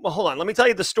 hold on. Let me tell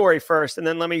you the story first, and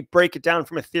then let me break it down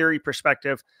from a theory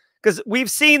perspective, because we've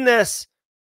seen this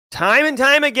time and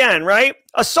time again, right?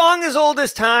 A song as old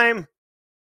as time.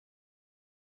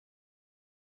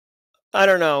 I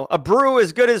don't know. A brew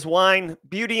as good as wine.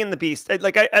 Beauty and the Beast. I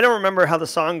don't remember how the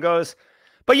song goes,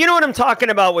 but you know what I'm talking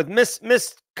about with Miss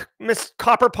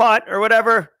Copperpot or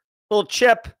whatever, little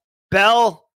Chip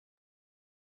Bell.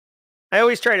 I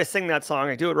always try to sing that song.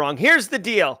 I do it wrong. Here's the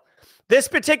deal. This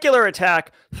particular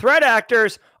attack, threat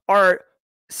actors are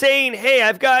saying, hey,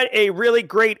 I've got a really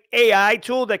great AI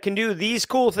tool that can do these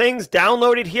cool things.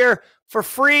 Download it here for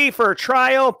free for a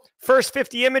trial. First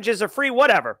 50 images are free,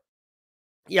 whatever.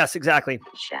 Yes, exactly.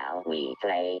 Shall we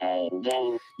play a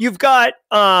game? You've got,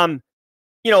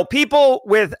 people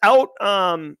without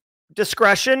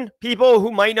discretion, people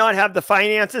who might not have the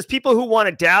finances, people who want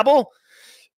to dabble.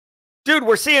 Dude,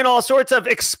 we're seeing all sorts of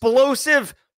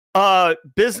explosive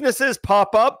businesses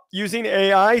pop up using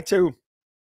AI to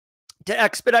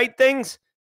expedite things,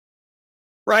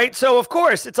 right? So, of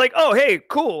course, it's like, oh, hey,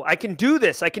 cool. I can do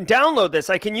this. I can download this.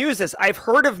 I can use this. I've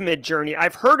heard of Midjourney.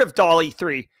 I've heard of DALL-E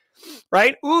 3,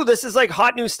 right? Ooh, this is like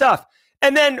hot new stuff.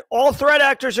 And then all threat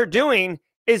actors are doing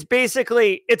is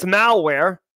basically, it's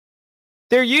malware.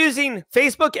 They're using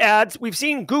Facebook ads. We've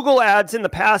seen Google ads in the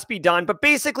past be done, but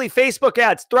basically Facebook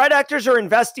ads. Threat actors are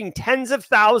investing tens of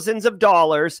thousands of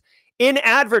dollars in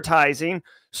advertising.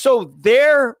 So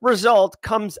their result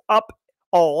comes up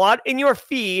a lot in your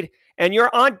feed and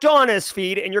your Aunt Donna's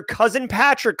feed and your cousin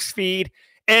Patrick's feed.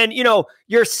 And,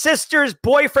 your sister's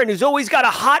boyfriend who's always got a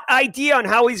hot idea on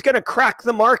how he's going to crack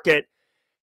the market.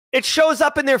 It shows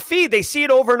up in their feed. They see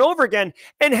it over and over again.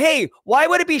 And hey, why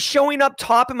would it be showing up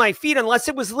top of my feed unless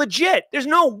it was legit? There's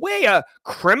no way a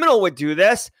criminal would do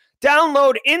this.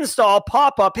 Download, install,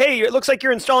 pop up. Hey, it looks like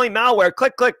you're installing malware.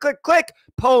 Click, click, click, click.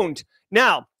 Pwned.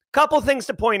 Now, couple things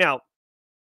to point out.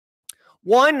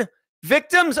 One,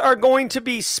 victims are going to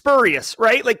be spurious,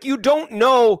 right? Like you don't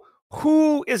know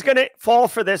who is going to fall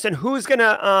for this and who's going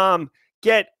to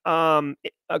get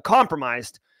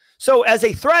compromised. So as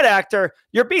a threat actor,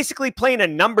 you're basically playing a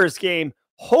numbers game,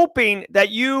 hoping that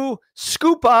you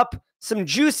scoop up some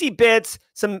juicy bits,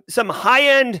 some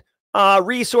high-end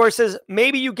resources.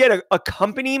 Maybe you get a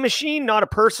company machine, not a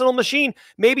personal machine.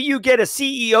 Maybe you get a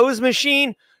CEO's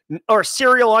machine or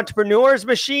serial entrepreneur's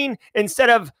machine instead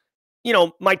of,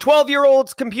 my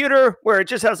 12-year-old's computer where it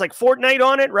just has like Fortnite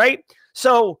on it, right?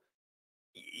 So,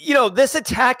 this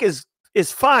attack is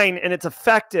fine and it's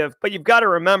effective, but you've got to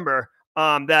remember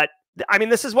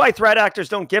this is why threat actors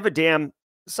don't give a damn.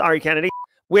 Sorry, Kennedy,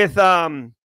 with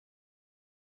ransomware,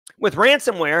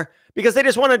 because they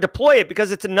just want to deploy it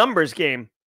because it's a numbers game.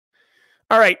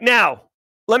 All right, now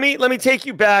let me take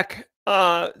you back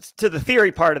to the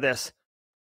theory part of this.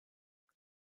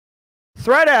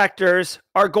 Threat actors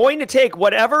are going to take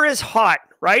whatever is hot,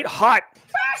 right? Hot.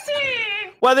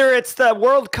 Whether it's the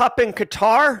World Cup in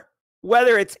Qatar,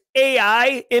 whether it's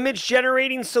AI image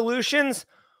generating solutions,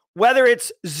 whether it's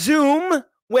Zoom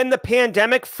when the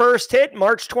pandemic first hit,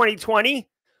 March 2020,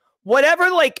 whatever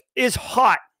is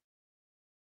hot,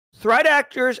 threat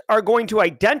actors are going to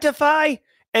identify,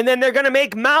 and then they're going to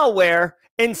make malware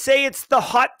and say it's the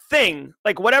hot thing,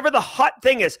 whatever the hot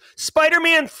thing is.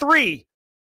 Spider-Man 3,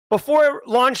 before it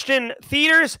launched in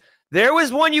theaters, there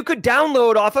was one you could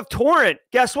download off of torrent.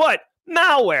 Guess what?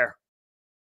 Malware.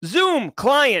 Zoom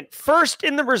client, first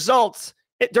in the results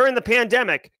during the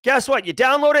pandemic. Guess what? You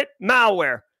download it,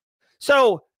 malware.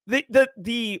 So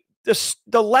the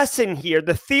lesson here,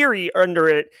 the theory under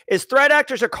it, is threat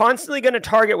actors are constantly going to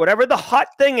target whatever the hot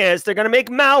thing is. They're going to make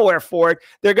malware for it.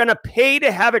 They're going to pay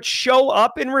to have it show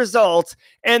up in results,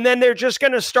 and then they're just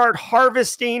going to start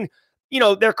harvesting,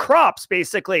 their crops,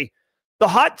 basically. The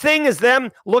hot thing is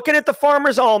them looking at the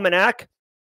Farmer's Almanac,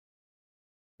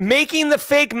 making the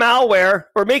fake malware,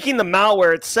 or making the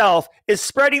malware itself, is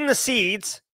spreading the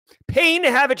seeds, paying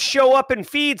to have it show up in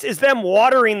feeds is them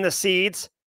watering the seeds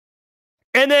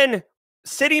and then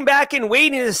sitting back and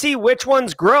waiting to see which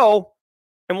ones grow.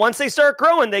 And once they start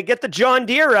growing, they get the John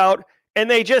Deere out and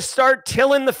they just start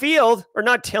tilling the field, or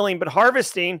not tilling, but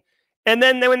harvesting. And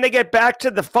then when they get back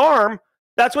to the farm,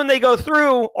 that's when they go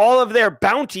through all of their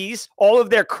bounties, all of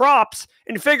their crops,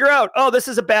 and figure out, oh, this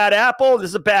is a bad apple.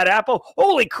 This is a bad apple.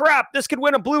 Holy crap, this could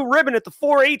win a blue ribbon at the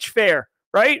 4-H fair,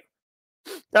 right?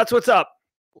 That's what's up.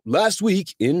 Last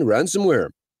week in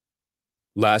ransomware.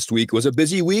 Last week was a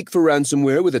busy week for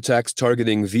ransomware with attacks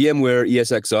targeting VMware,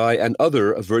 ESXi, and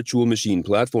other virtual machine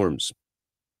platforms.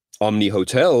 Omni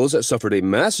Hotels suffered a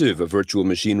massive virtual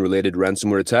machine-related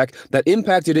ransomware attack that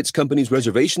impacted its company's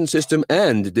reservation system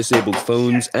and disabled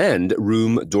phones and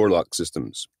room door lock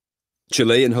systems.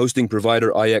 Chilean hosting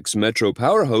provider IX Metro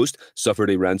PowerHost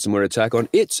suffered a ransomware attack on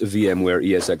its VMware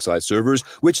ESXi servers,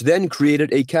 which then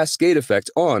created a cascade effect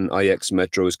on IX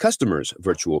Metro's customers'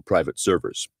 virtual private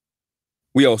servers.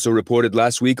 We also reported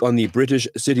last week on the British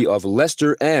city of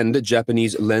Leicester and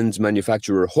Japanese lens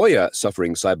manufacturer Hoya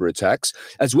suffering cyber attacks,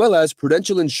 as well as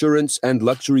Prudential Insurance and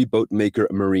luxury boat maker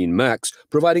Marine Max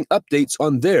providing updates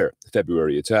on their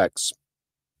February attacks.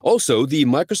 Also, the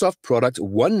Microsoft product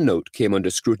OneNote came under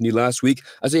scrutiny last week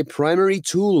as a primary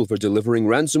tool for delivering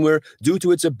ransomware due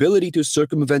to its ability to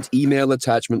circumvent email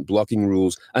attachment blocking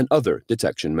rules and other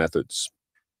detection methods.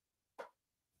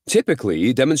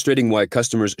 Typically, demonstrating why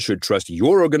customers should trust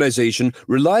your organization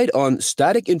relied on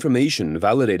static information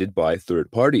validated by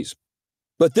third parties.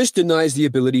 But this denies the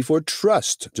ability for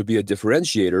trust to be a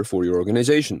differentiator for your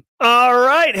organization. All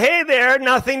right. Hey there.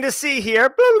 Nothing to see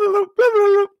here.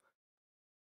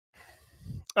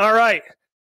 All right.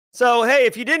 So, hey,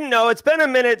 if you didn't know, it's been a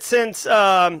minute since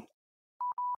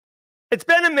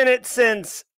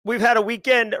we've had a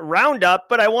weekend roundup,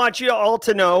 but I want you all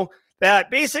to know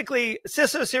that basically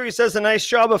Cisco Series does a nice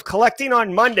job of collecting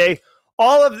on Monday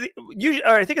all of the,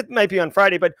 or I think it might be on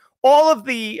Friday, but all of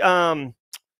the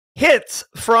hits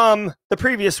from the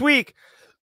previous week.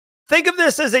 Think of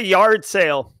this as a yard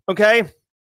sale, okay?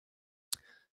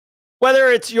 Whether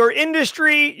it's your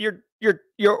industry,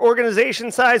 your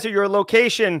organization size, or your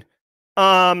location,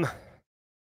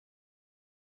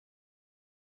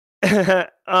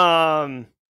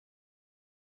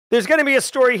 there's going to be a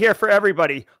story here for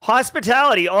everybody.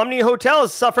 Hospitality, Omni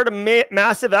Hotels suffered a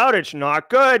massive outage. Not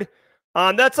good.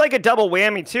 That's like a double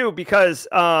whammy too, because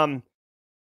there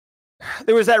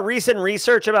was that recent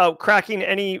research about cracking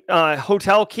any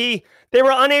hotel key. They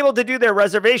were unable to do their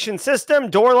reservation system,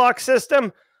 door lock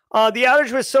system. The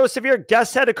outage was so severe,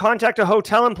 guests had to contact a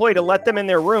hotel employee to let them in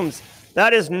their rooms.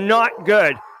 That is not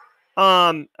good.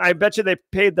 I bet you they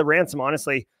paid the ransom,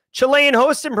 honestly. Chilean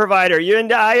hosting provider, you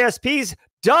into ISPs?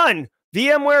 Done.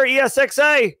 VMware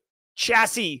ESXi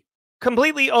chassis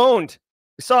completely owned.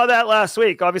 We saw that last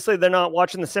week. Obviously, they're not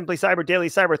watching the Simply Cyber Daily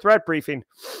Cyber Threat Briefing.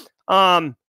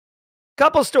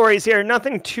 Couple stories here.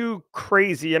 Nothing too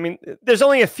crazy. I mean, there's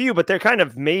only a few, but they're kind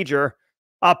of major.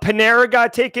 Panera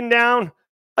got taken down.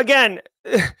 Again,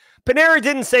 Panera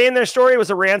didn't say in their story it was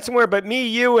a ransomware, but me,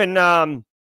 you, and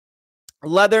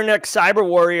Leatherneck Cyber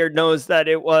Warrior knows that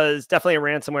it was definitely a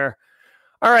ransomware.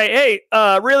 All right. Hey,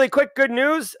 really quick good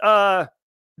news. That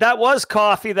was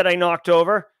coffee that I knocked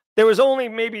over. There was only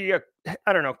maybe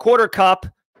quarter cup.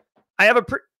 I have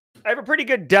a pretty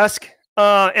good desk.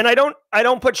 And I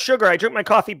don't put sugar. I drink my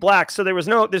coffee black. So there's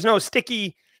no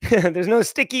sticky, there's no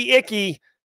sticky, icky,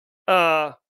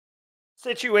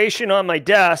 situation on my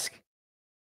desk.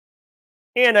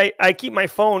 And I keep my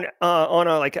phone, on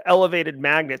a like elevated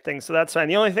magnet thing. So that's fine.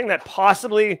 The only thing that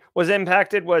possibly was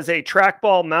impacted was a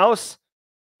trackball mouse.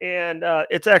 And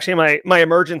it's actually my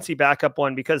emergency backup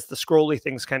one because the scrolly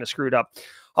thing's kind of screwed up.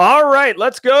 All right,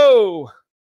 let's go.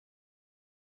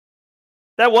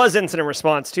 That was incident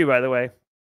response too, by the way.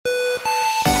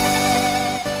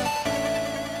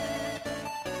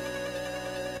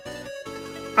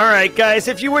 All right, guys,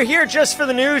 if you were here just for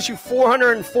the news, you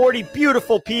 440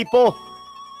 beautiful people,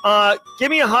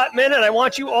 give me a hot minute. I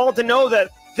want you all to know that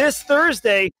this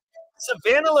Thursday,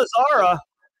 Savannah Lazara,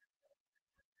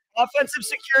 Offensive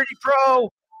Security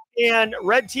Pro and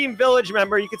Red Team Village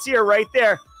member, you can see her right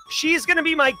there. She's going to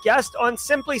be my guest on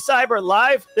Simply Cyber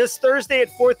Live this Thursday at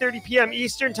 4:30 p.m.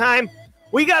 Eastern Time.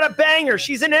 We got a banger.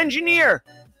 She's an engineer.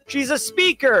 She's a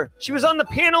speaker. She was on the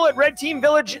panel at Red Team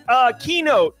Village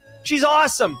keynote. She's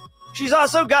awesome. She's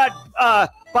also got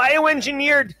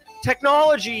bioengineered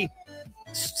technology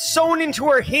sewn into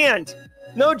her hand.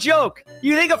 No joke.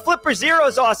 You think a Flipper Zero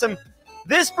is awesome.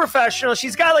 This professional,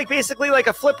 she's got basically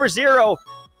a Flipper Zero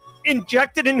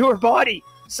injected into her body.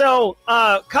 So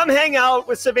come hang out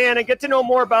with Savannah, get to know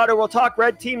more about her. We'll talk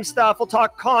red team stuff. We'll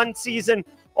talk con season,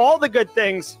 all the good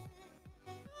things.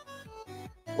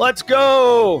 Let's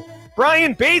go.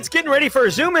 Brian Bates getting ready for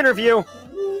a Zoom interview.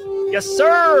 Yes,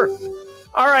 sir.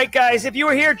 All right, guys, if you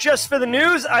were here just for the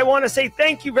news, I want to say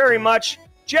thank you very much.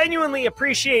 Genuinely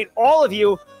appreciate all of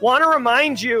you. Want to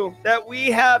remind you that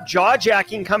we have jaw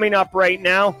jacking coming up right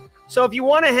now. So if you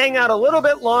want to hang out a little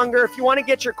bit longer, if you want to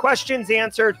get your questions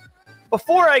answered,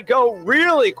 before I go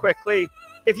really quickly,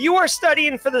 if you are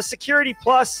studying for the Security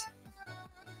Plus,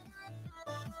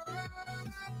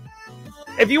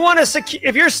 if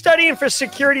you're studying for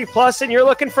Security Plus and you're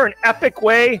looking for an epic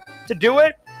way to do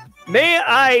it, may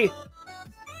I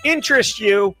interest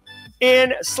you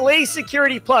in Slay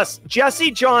Security Plus.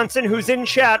 Jesse Johnson, who's in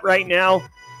chat right now,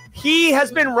 he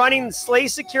has been running Slay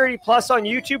Security Plus on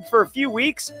YouTube for a few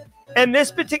weeks, and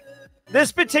this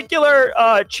particular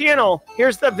channel,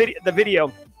 here's the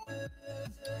video.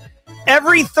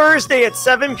 Every Thursday at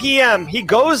 7 p.m., he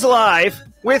goes live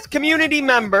with community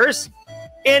members,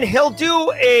 and he'll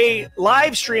do a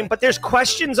live stream, but there's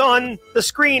questions on the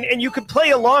screen, and you can play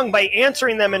along by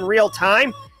answering them in real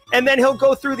time, and then he'll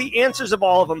go through the answers of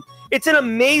all of them. It's an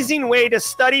amazing way to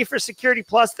study for Security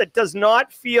Plus that does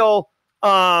not feel,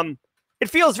 it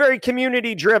feels very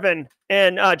community driven.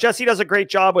 And Jesse does a great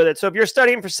job with it. So if you're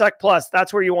studying for Sec Plus,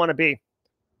 that's where you want to be.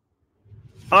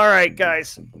 All right,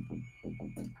 guys.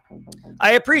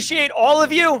 I appreciate all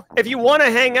of you. If you want to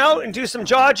hang out and do some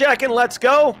jaw jacking, let's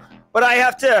go. But I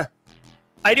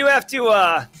do have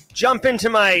to jump into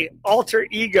my alter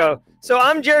ego. So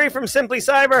I'm Jerry from Simply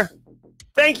Cyber.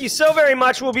 Thank you so very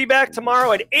much. We'll be back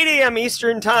tomorrow at 8 a.m.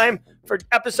 Eastern time for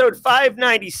episode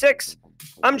 596.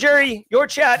 I'm Jerry, your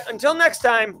chat. Until next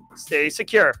time, stay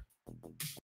secure.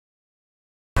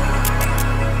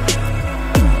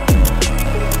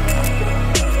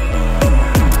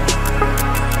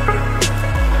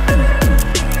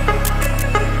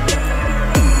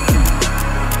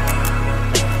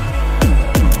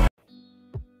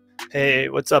 Hey,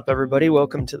 what's up, everybody?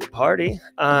 Welcome to the party.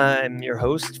 I'm your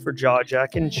host for Jaw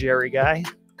Jackin', Jerry Guy,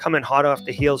 coming hot off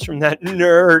the heels from that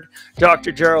nerd,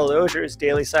 Dr. Gerald Ozier's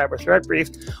Daily Cyber Threat Brief.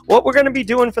 What we're going to be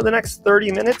doing for the next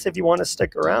 30 minutes, if you want to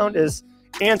stick around, is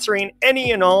answering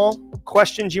any and all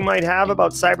questions you might have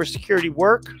about cybersecurity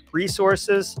work,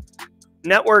 resources,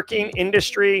 networking,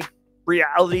 industry,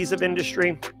 realities of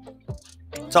industry.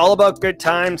 It's all about good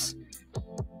times.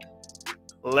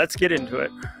 Let's get into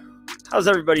it. How's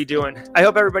everybody doing? I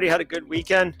hope everybody had a good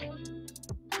weekend.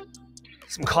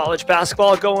 Some college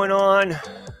basketball going on.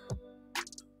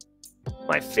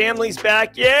 My family's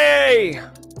back. Yay!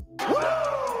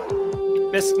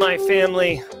 Missed my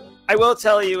family. I will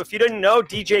tell you, if you didn't know,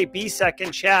 DJ BSEC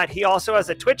in chat, he also has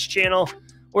a Twitch channel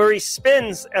where he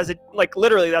spins as a, like,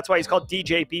 literally, that's why he's called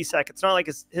DJ BSEC. It's not like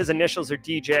his initials are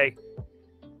DJ.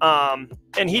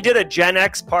 And he did a Gen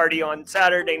X party on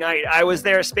Saturday night. I was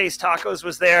there. Space Tacos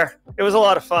was there. It was a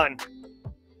lot of fun.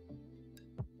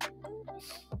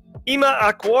 Ima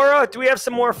Aquara, do we have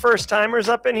some more first timers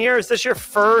up in here? Is this your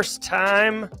first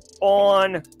time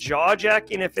on jaw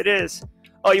jacking? If it is,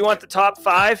 oh, you want the top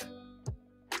 5?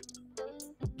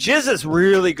 Jizz is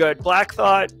really good. Black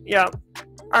Thought, yeah.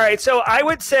 All right, so I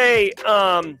would say,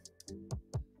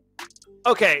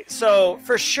 okay, so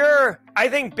for sure, I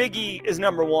think Biggie is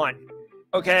number 1.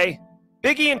 Okay,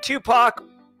 Biggie and Tupac,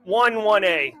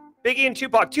 1A. Biggie and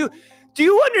Tupac, 2. Do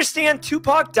you understand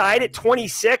Tupac died at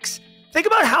 26? Think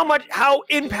about how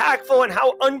impactful and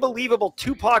how unbelievable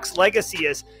Tupac's legacy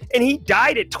is. And he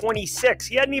died at 26.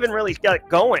 He hadn't even really got it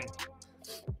going.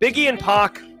 Biggie and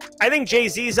Pac. I think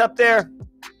Jay-Z's up there.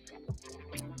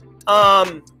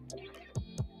 Oh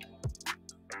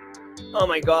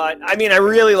my God. I mean, I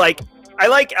like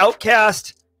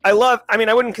Outkast. I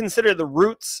wouldn't consider the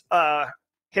Roots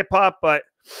hip hop, but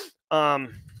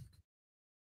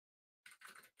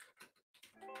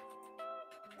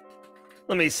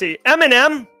let me see.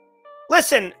 Eminem.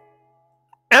 Listen,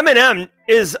 Eminem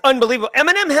is unbelievable.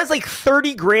 Eminem has like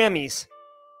 30 Grammys.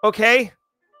 Okay?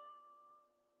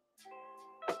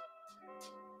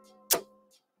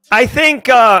 I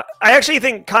actually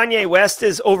think Kanye West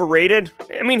is overrated.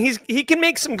 I mean, he can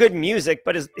make some good music,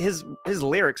 but his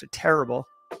lyrics are terrible.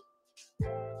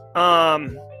 I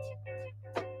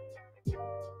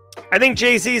think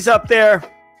Jay-Z's up there.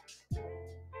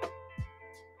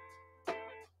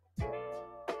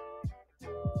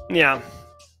 Yeah.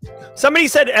 Somebody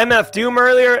said MF Doom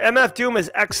earlier. MF Doom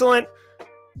is excellent.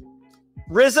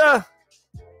 RZA's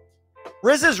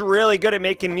really good at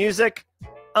making music.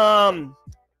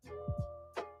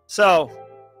 So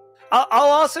I'll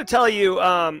also tell you,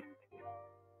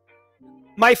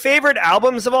 my favorite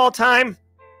albums of all time,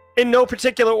 in no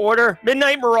particular order: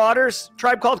 Midnight Marauders,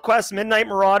 Tribe Called Quest, Midnight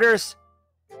Marauders.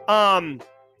 The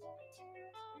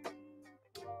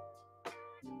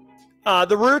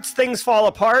Roots' Things Fall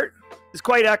Apart is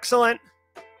quite excellent.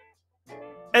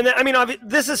 And then, I mean,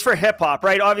 this is for hip hop,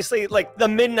 right? Obviously, like the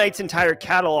Midnight's entire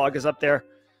catalog is up there.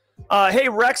 Hey,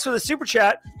 Rex with a super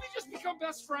chat. We just become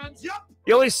best friends. Yep.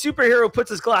 The only superhero who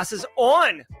puts his glasses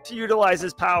on to utilize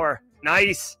his power.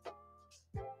 Nice.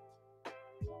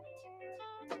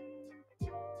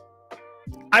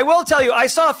 I will tell you, I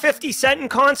saw 50 Cent in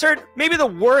concert. Maybe the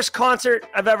worst concert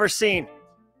I've ever seen.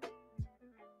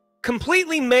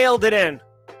 Completely mailed it in.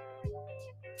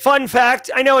 Fun fact,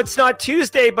 I know it's not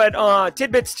Tuesday, but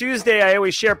Tidbits Tuesday, I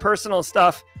always share personal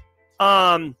stuff.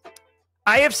 I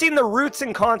have seen the Roots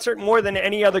in concert more than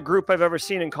any other group I've ever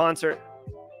seen in concert.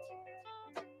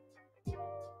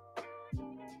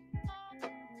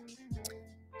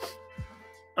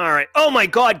 All right. Oh my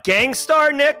God,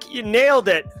 Gangstar, Nick, you nailed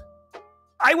it.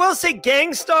 I will say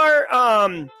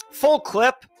Gangstar, Full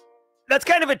Clip, that's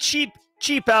kind of a cheap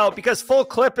out because Full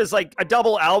Clip is like a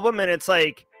double album and it's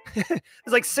like there's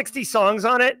like 60 songs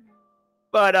on it.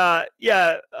 But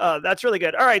yeah, that's really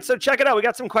good. All right, so check it out. We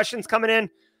got some questions coming in.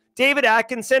 David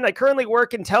Atkinson, I currently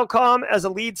work in telecom as a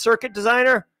lead circuit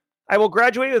designer. I will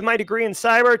graduate with my degree in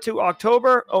cyber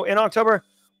in October.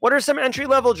 What are some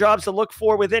entry-level jobs to look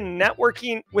for within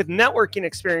networking with networking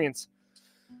experience?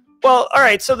 Well, all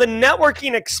right, so the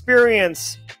networking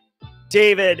experience,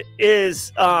 David,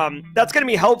 is that's going to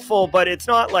be helpful, but it's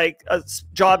not like a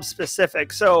job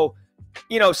specific. So,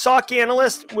 you know, SOC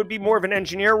analyst would be more of an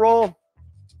engineer role.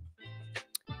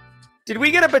 Did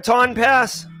we get a baton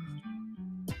pass?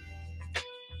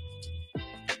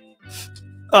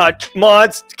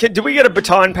 Mods, did we get a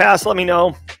baton pass? Let me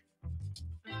know.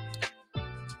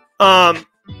 Yeah,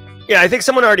 I think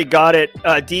someone already got it.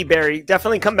 D-Berry,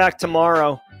 definitely come back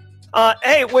tomorrow.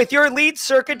 Hey, with your lead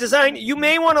circuit design, you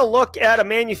may want to look at a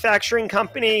manufacturing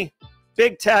company,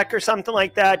 big tech or something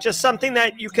like that. Just something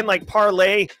that you can like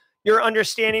parlay your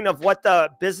understanding of what the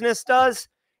business does,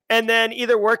 and then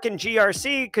either work in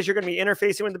GRC because you're going to be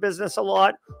interfacing with the business a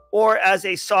lot, or as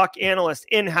a SOC analyst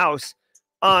in-house.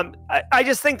 I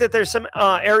just think that there's some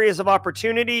areas of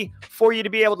opportunity for you to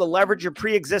be able to leverage your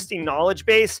pre-existing knowledge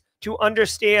base to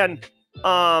understand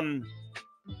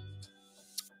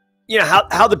you know,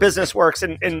 how the business works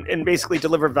and basically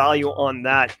deliver value on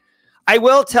that. I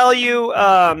will tell you,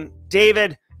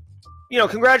 David, you know,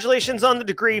 congratulations on the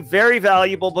degree, very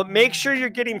valuable, but make sure you're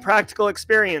getting practical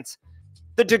experience.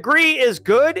 The degree is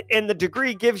good and the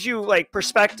degree gives you like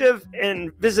perspective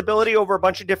and visibility over a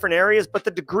bunch of different areas, but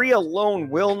the degree alone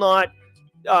will not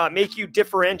make you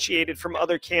differentiated from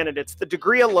other candidates. The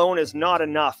degree alone is not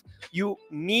enough. You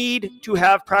need to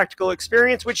have practical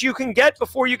experience, which you can get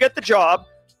before you get the job.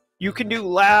 You can do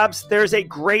labs. There's a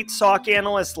great SOC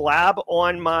analyst lab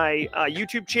on my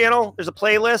YouTube channel. There's a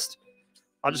playlist.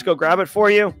 I'll just go grab it for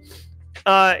you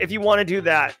if you want to do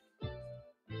that.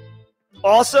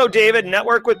 Also, David,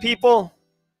 network with people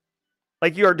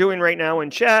like you are doing right now in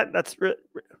chat. That's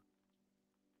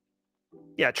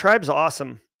yeah, Tribe's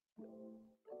awesome.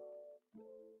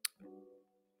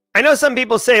 I know some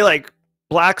people say like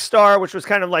Black Star, which was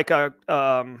kind of like a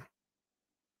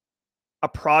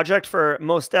project for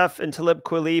Mostef and Talib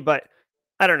Kweli, but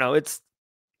I don't know. It's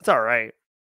all right.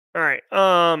 All right.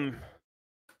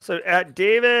 So at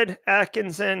David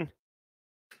Atkinson,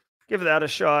 give that a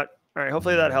shot. All right.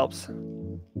 Hopefully that helps.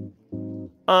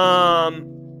 All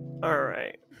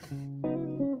right.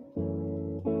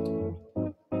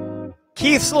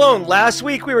 Keith Sloan, last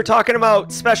week we were talking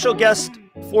about special guest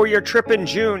for your trip in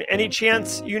June. Any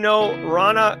chance you know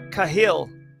Rana Kahil?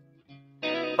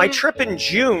 My trip in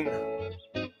June.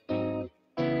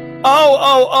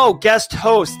 Oh, guest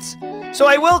hosts. So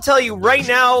I will tell you right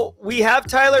now, we have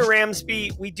Tyler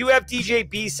Ramsby. We do have DJ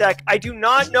Bisek. I do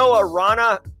not know a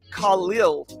Rana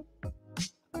Khalil.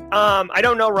 I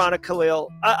don't know Rana Khalil.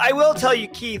 I will tell you,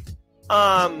 Keith.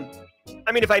 I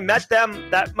mean, if I met them,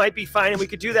 that might be fine, and we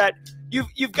could do that.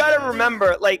 You've got to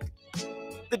remember, like,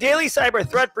 the daily cyber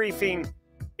threat briefing,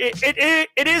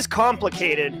 it is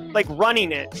complicated, like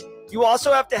running it. You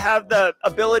also have to have the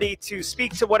ability to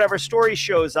speak to whatever story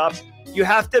shows up. You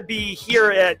have to be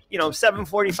here at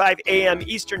 7:45 a.m.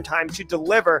 Eastern time to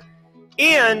deliver.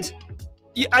 And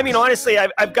I mean, honestly,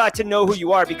 I've got to know who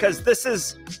you are, because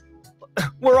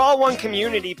we're all one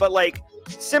community, but like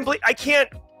simply, I can't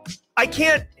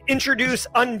introduce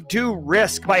undue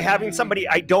risk by having somebody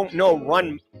I don't know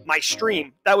run my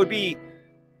stream. That would be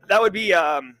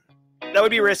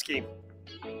risky.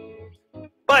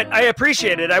 But I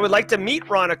appreciate it. I would like to meet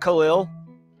Rana Khalil.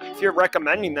 if you're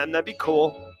recommending them, that'd be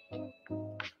cool.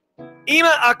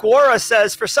 Ema Akwara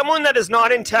says, for someone that is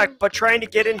not in tech but trying to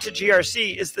get into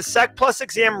GRC, is the Sec Plus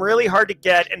exam really hard to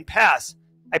get and pass?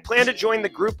 I plan to join the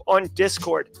group on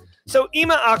Discord. So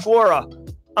Ema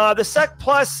Akwara, the Sec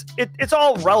Plus, it's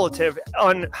all relative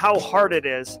on how hard it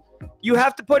is. You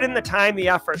have to put in the time, the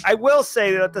effort. I will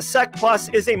say that the Sec Plus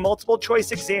is a multiple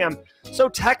choice exam. So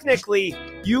technically,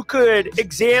 you could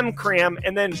exam cram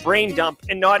and then brain dump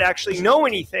and not actually know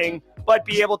anything, but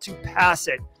be able to pass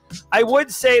it. I would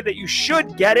say that you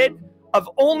should get it. Of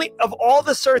all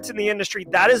the certs in the industry,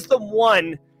 that is the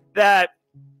one that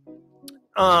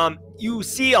you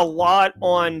see a lot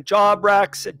on job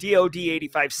recs, DOD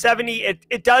 8570.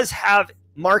 It does have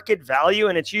market value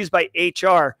and it's used by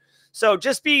HR. So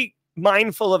just be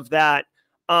mindful of that.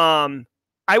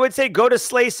 I would say go to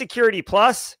Slay Security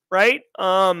Plus, right?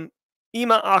 Ema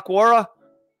Akwara.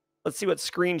 Let's see what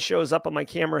screen shows up on my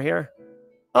camera here.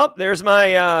 Oh, there's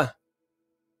my,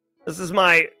 this is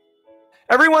my,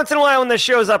 every once in a while when this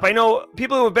shows up, I know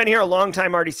people who have been here a long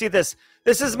time already see this.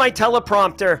 This is my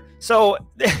teleprompter. So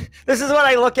this is what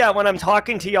I look at when I'm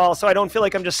talking to y'all, so I don't feel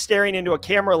like I'm just staring into a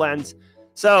camera lens.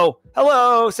 So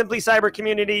hello, Simply Cyber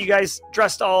community. You guys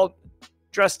dressed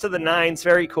to the nines.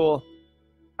 Very cool. All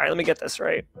right, let me get this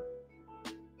right.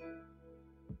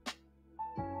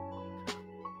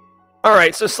 All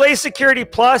right, so Slay Security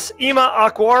Plus, Ema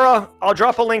Akwara, I'll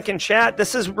drop a link in chat.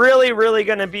 This is really, really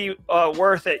going to be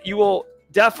worth it. You will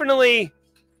definitely,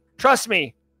 trust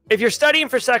me, if you're studying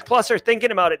for Sec Plus or thinking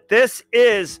about it, this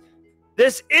is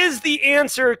the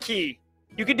answer key.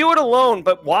 You can do it alone,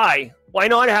 but why? Why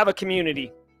not have a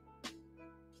community?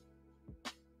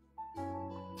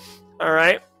 All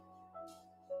right.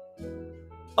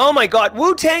 Oh my God,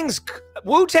 Wu-Tang's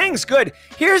good.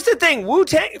 Here's the thing,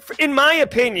 Wu-Tang, in my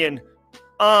opinion,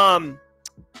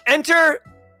 Enter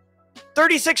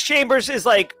 36 Chambers is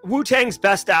like Wu-Tang's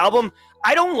best album.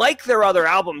 I don't like their other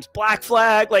albums. Black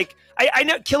Flag, like I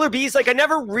know Killer Bees, like I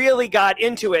never really got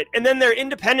into it. And then their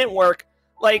independent work,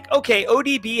 like, okay,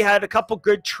 ODB had a couple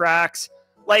good tracks.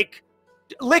 Like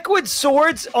Liquid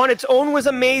Swords on its own was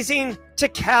amazing.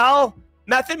 Tikal,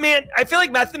 Method Man, I feel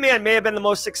like Method Man may have been the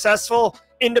most successful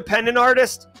independent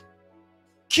artist.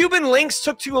 Cuban Links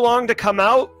took too long to come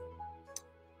out.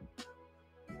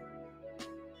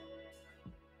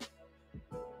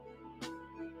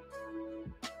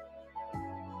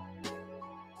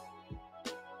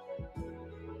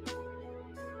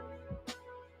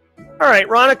 All right,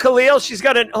 Rana Khalil, she's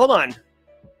got a, hold on.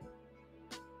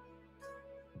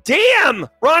 Damn,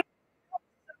 Rana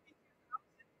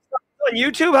on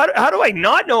YouTube. How do I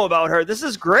not know about her? This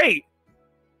is great.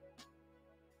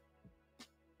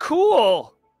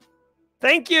 Cool.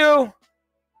 Thank you.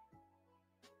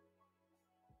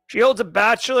 She holds a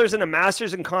bachelor's and a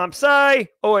master's in comp sci,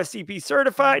 OSCP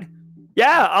certified.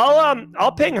 Yeah,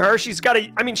 I'll ping her. She's got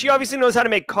a, I mean, she obviously knows how to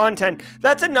make content.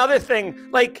 That's another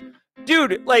thing. Like,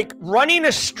 dude, like running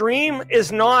a stream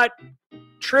is not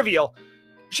trivial.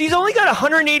 She's only got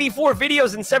 184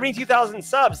 videos and 72,000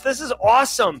 subs. This is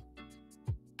awesome.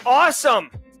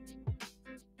 Awesome.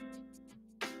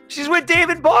 She's with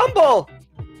David Bombal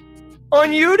on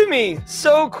Udemy.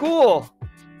 So cool.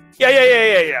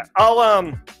 Yeah. I'll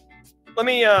let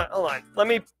me hold on.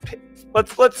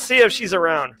 Let's see if she's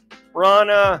around.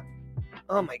 Rana.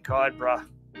 Oh my God, bruh.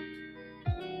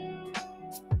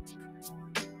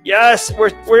 Yes,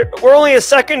 we're only a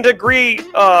second degree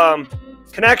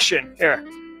connection here.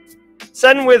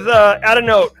 Send with add a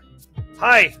note.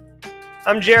 Hi,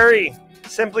 I'm Jerry,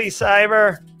 Simply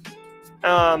Cyber,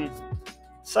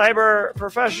 cyber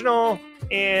professional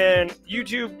and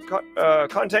YouTube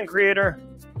content creator.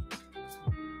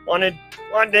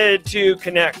 Wanted to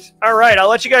connect. All right, I'll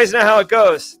let you guys know how it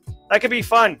goes. That could be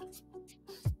fun.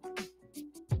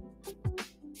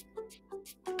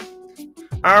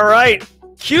 All right.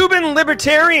 Cuban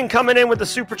Libertarian coming in with the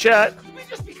super chat. We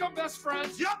just become best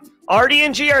friends. Yep. RD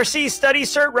and GRC study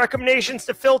cert recommendations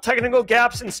to fill technical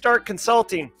gaps and start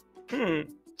consulting.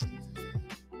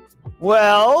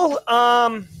 Well,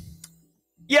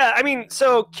 yeah, I mean,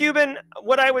 so Cuban,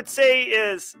 what I would say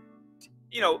is,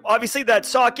 you know, obviously that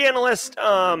SOC analyst,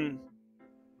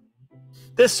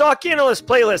 this SOC analyst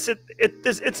playlist,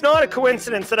 it's not a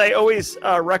coincidence that I always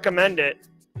recommend it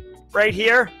right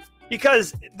here.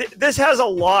 Because this has a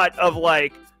lot of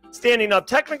like standing up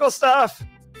technical stuff,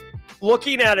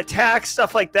 looking at attacks,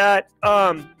 stuff like that.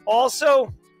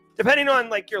 Also, depending on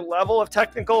like your level of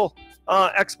technical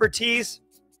expertise,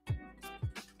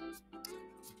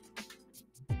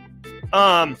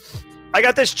 I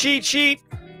got this cheat sheet,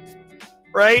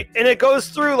 right? And it goes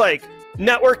through like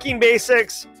networking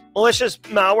basics, malicious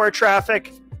malware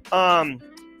traffic,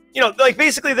 You know, like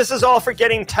basically this is all for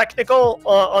getting technical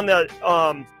on the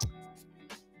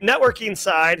networking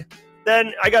side.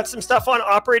 Then I got some stuff on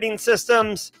operating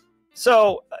systems.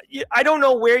 So I don't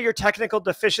know where your technical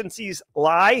deficiencies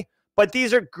lie, but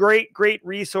these are great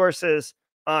resources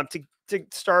to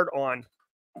start on.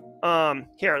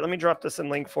 Here, let me drop this in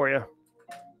link for you.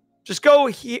 Just go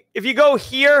here. If you go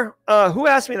here, who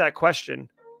asked me that question?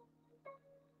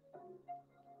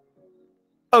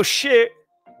 Oh shit.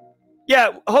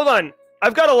 Yeah, hold on.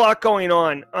 I've got a lot going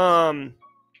on.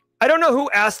 I don't know who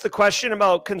asked the question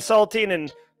about consulting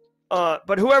and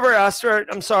but whoever asked for it,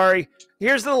 I'm sorry.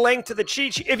 Here's the link to the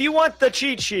cheat sheet. If you want the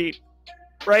cheat sheet,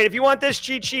 right? If you want this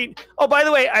cheat sheet. Oh, by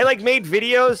the way, I like made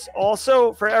videos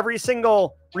also for every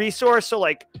single resource. So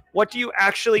like, what do you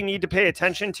actually need to pay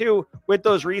attention to with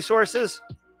those resources?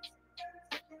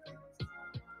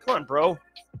 Come on, bro.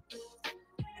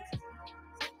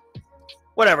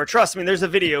 Whatever. Trust me, there's a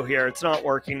video here. It's not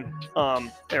working.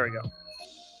 There we go.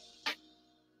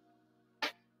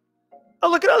 Oh,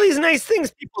 look at all these nice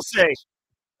things people say.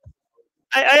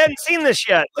 I hadn't seen this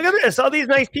yet. Look at this. All these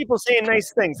nice people saying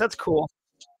nice things. That's cool.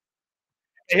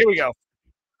 Okay, here we go.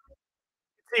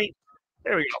 See,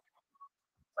 there we go.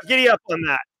 I'll giddy up on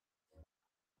that.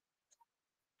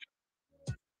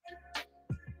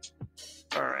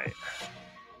 All right.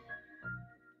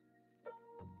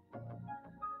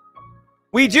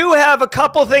 We do have a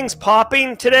couple things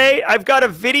popping today. I've got a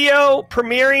video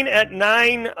premiering at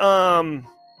 9.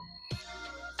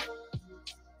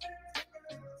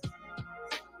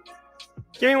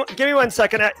 Give me 1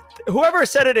 second. Whoever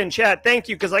said it in chat, thank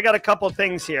you, because I got a couple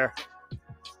things here.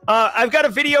 I've got a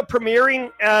video premiering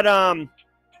at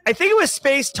I think it was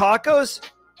Space Tacos,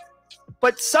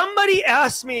 but somebody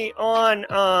asked me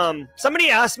on somebody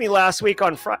asked me last week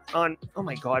on oh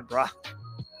my god, bruh.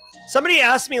 Somebody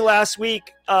asked me last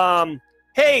week,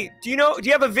 hey, do you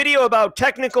have a video about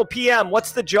technical PM?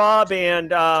 What's the job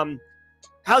and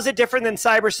how's it different than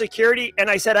cybersecurity? And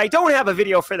I said I don't have a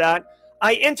video for that.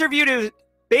 I interviewed a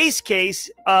base case,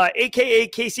 aka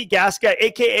Casey Gasca,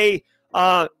 aka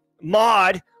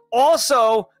Mod,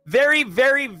 also very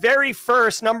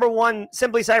first #1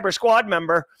 Simply Cyber Squad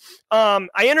member. I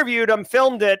interviewed him,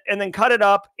 filmed it, and then cut it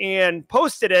up and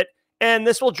posted it. And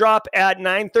this will drop at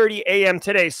 9:30 a.m.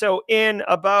 today. So in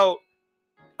about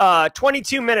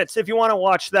 22 minutes, if you want to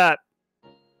watch that.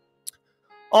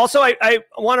 Also,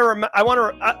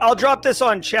 I'll drop this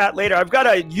on chat later. I've got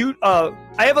I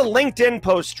have a LinkedIn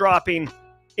post dropping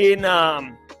in at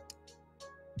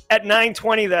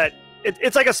 9:20 that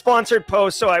it's like a sponsored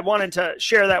post. So I wanted to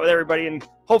share that with everybody and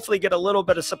hopefully get a little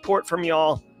bit of support from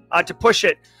y'all to push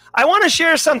it. I want to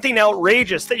share something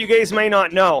outrageous that you guys may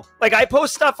not know. Like I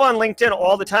post stuff on LinkedIn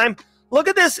all the time. Look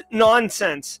at this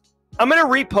nonsense. I'm going to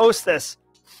repost this.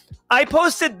 I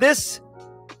posted this.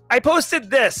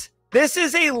 This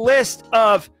is a list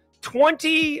of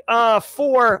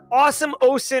 24 awesome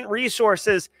OSINT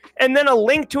resources and then a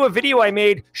link to a video I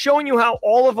made showing you how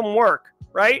all of them work,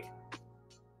 right?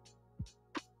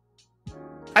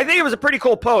 I think it was a pretty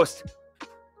cool post.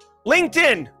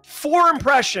 LinkedIn, 4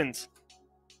 impressions.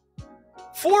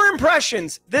 4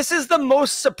 impressions. This is the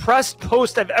most suppressed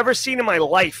post I've ever seen in my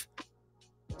life.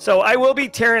 So I will be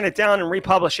tearing it down and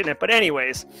republishing it. But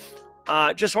anyways,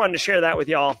 just wanted to share that with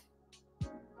y'all.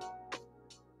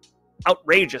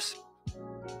 Outrageous.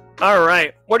 All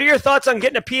right. What are your thoughts on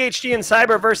getting a PhD in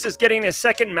cyber versus getting a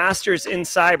second master's in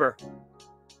cyber?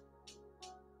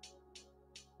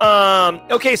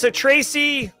 Okay, so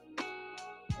Tracy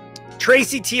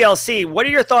TLC, what are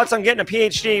your thoughts on getting a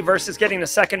PhD versus getting a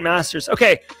second master's?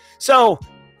 Okay, so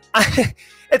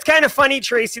it's kind of funny,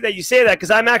 Tracy, that you say that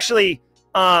because I'm actually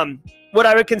what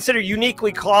I would consider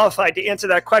uniquely qualified to answer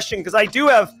that question because I do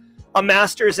have a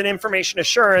master's in information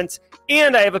assurance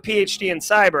and I have a PhD in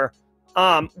cyber.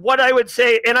 What I would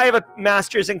say, and I have a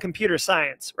master's in computer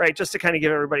science, right? Just to kind of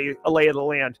give everybody a lay of the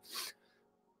land.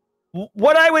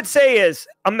 What I would say is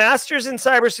a master's in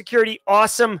cybersecurity,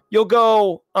 awesome. You'll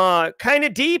go kind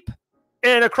of deep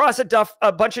and across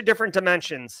a bunch of different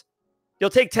dimensions. You'll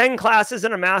take 10 classes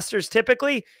in a master's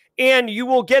typically, and you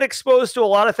will get exposed to a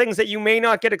lot of things that you may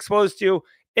not get exposed to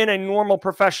in a normal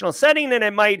professional setting, and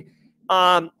it might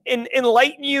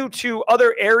enlighten you to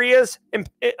other areas and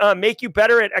make you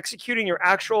better at executing your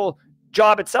actual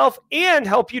job itself and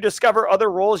help you discover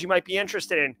other roles you might be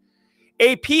interested in.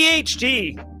 A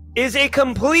PhD is a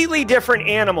completely different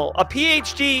animal. A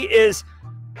PhD is,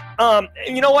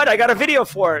 you know what? I got a video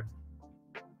for it.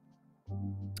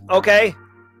 Okay.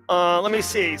 Let me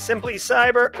see. Simply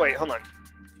Cyber. Wait, hold on.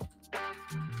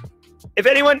 If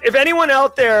anyone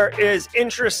out there is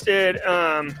interested,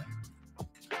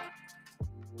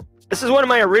 This is one of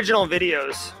my original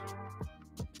videos.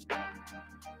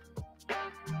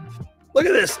 Look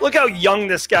at this. Look how young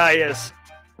this guy is.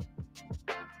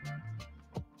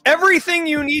 Everything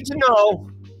you need to know.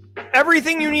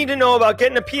 Everything you need to know about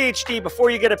getting a PhD before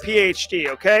you get a PhD,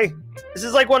 okay? This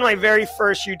is like one of my very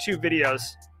first YouTube videos,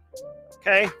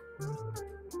 okay?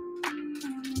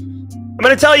 I'm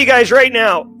going to tell you guys right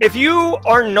now, if you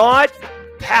are not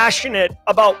passionate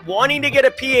about wanting to get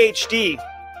a PhD,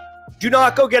 do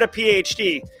not go get a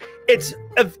PhD.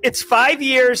 It's 5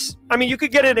 years. I mean, you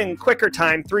could get it in quicker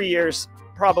time, 3 years,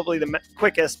 probably the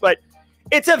quickest, but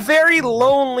it's a very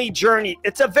lonely journey.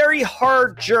 It's a very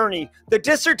hard journey. The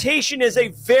dissertation is a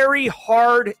very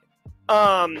hard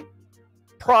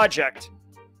project.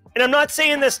 And I'm not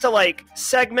saying this to like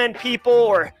segment people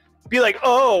or be like,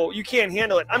 oh, you can't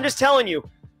handle it. I'm just telling you,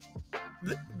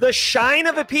 the shine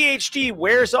of a PhD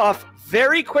wears off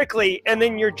very quickly, and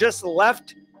then you're just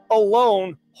left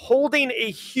alone holding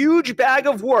a huge bag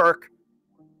of work,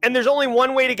 and there's only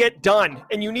one way to get done,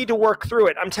 and you need to work through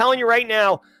it. I'm telling you right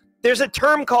now, there's a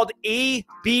term called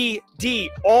ABD,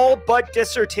 all but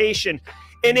dissertation.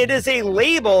 And it is a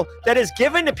label that is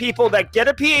given to people that get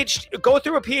a PhD, go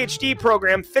through a PhD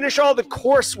program, finish all the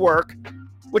coursework,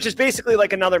 which is basically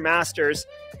like another master's,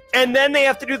 and then they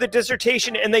have to do the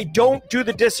dissertation, and they don't do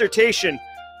the dissertation.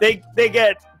 They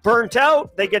get burnt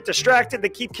out, they get distracted, they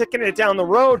keep kicking it down the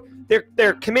road.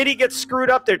 Their committee gets screwed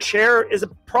up, their chair is a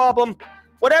problem.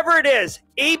 Whatever it is,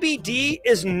 ABD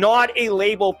is not a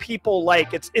label people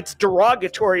like. It's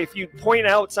derogatory if you point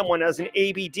out someone as an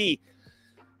ABD.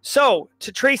 So,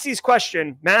 to Tracy's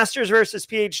question, master's versus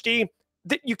PhD,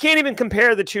 you can't even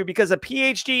compare the two because a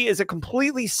PhD is a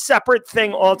completely separate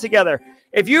thing altogether.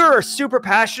 If you're super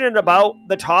passionate about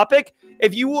the topic,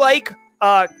 if you like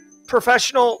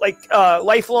professional, like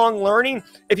lifelong learning,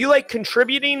 if you like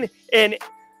contributing and,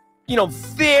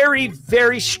 very,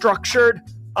 very structured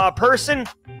person,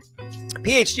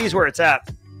 PhD is where it's at.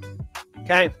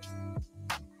 Okay.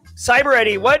 Cyber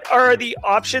Eddie, what are the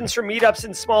options for meetups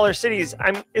in smaller cities?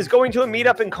 Is going to a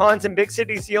meetup in cons in big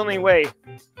cities the only way?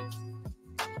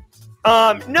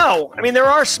 No. I mean, there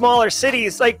are smaller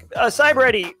cities like Cyber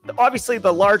Eddie. Obviously,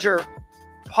 the larger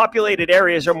populated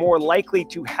areas are more likely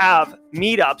to have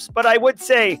meetups. But I would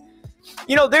say,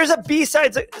 there's a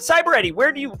B-sides. Cyber Eddie,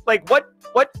 where do you, like, what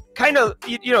kind of,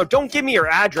 don't give me your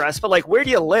address, but like, where do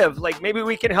you live? Like, maybe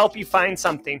we can help you find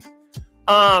something.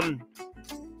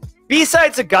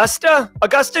 B-sides Augusta,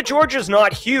 Georgia is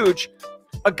not huge.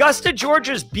 Augusta,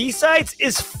 Georgia's B-sides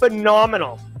is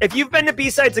phenomenal. If you've been to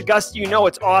B-sides Augusta, you know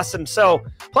it's awesome. So,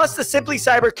 plus the Simply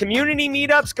Cyber community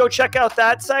meetups, go check out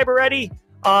that, Cyber Eddie,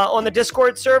 on the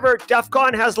Discord server. DEF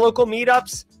CON has local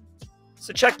meetups,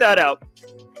 so check that out.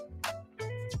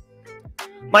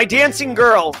 My dancing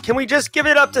girl, can we just give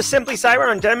it up to Simply Cyber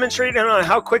on demonstrating on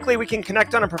how quickly we can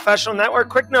connect on a professional network?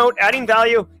 Quick note, adding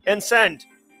value, and send.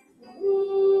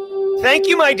 Thank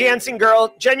you, my dancing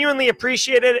girl. Genuinely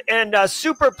appreciate it, and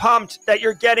super pumped that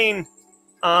you're getting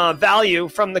value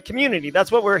from the community.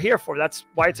 That's what we're here for. That's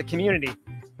why it's a community.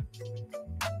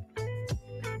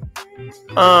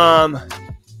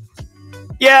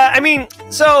 Yeah, I mean,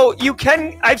 so you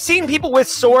can... I've seen people with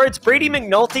swords. Brady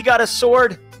McNulty got a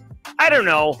sword. I don't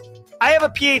know. I have a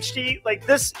PhD. Like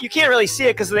this, you can't really see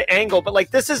it because of the angle, but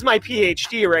like this is my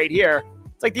PhD right here.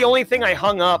 It's like the only thing I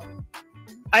hung up.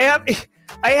 I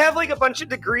have like a bunch of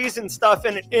degrees and stuff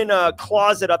in a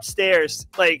closet upstairs.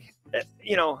 Like,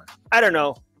 I don't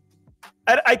know.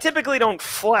 I typically don't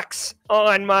flex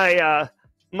on my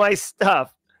my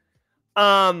stuff.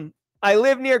 I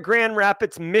live near Grand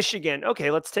Rapids, Michigan.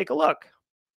 Okay, let's take a look.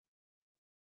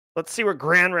 Let's see where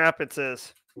Grand Rapids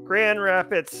is. Grand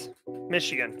Rapids,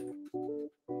 Michigan.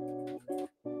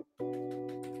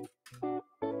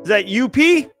 Is that UP?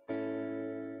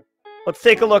 Let's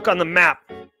take a look on the map.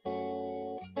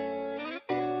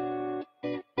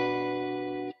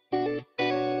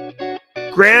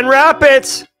 Grand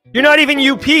Rapids. You're not even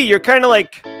UP. You're kind of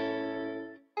like...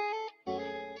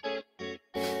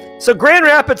 So Grand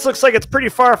Rapids looks like it's pretty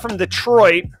far from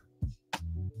Detroit.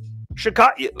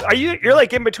 Chicago, you're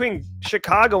like in between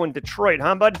Chicago and Detroit,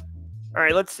 huh, bud? All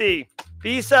right, let's see.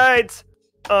 B-sides,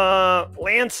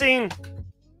 Lansing,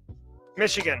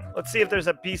 Michigan. Let's see if there's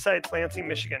a B-sides Lansing,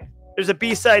 Michigan. There's a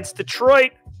B-sides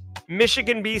Detroit,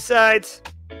 Michigan B-sides.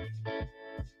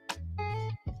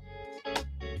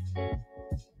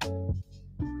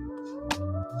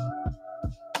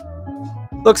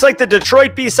 Looks like the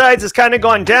Detroit B-sides has kind of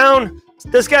gone down.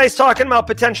 This guy's talking about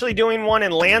potentially doing one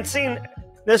in Lansing.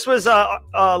 This was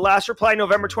last reply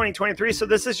November 2023, so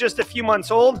this is just a few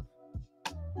months old.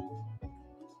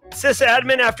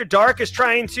 Sysadmin After Dark is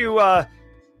trying to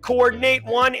coordinate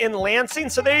one in Lansing.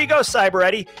 So there you go, Cyber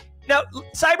Eddie. Now,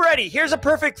 Cyber Eddie, here's a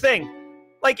perfect thing.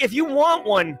 Like, if you want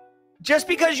one, just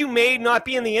because you may not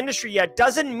be in the industry yet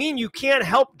doesn't mean you can't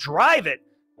help drive it.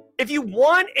 If you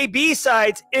want a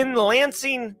B-Sides in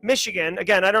Lansing, Michigan,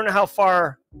 again, I don't know how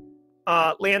far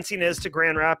Lansing is to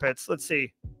Grand Rapids. Let's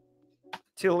see.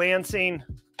 To Lansing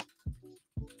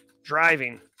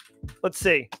driving. Let's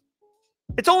see.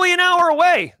 It's only an hour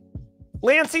away.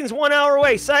 Lansing's 1 hour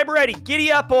away. Cyber Eddie,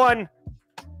 giddy up on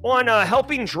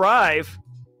helping drive.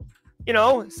 You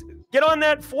know, get on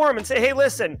that forum and say, hey,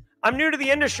 listen, I'm new to the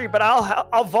industry, but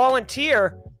I'll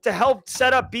volunteer to help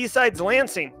set up B-Sides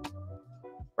Lansing.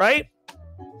 Right?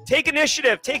 Take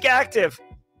initiative, take active,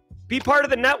 be part of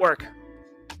the network.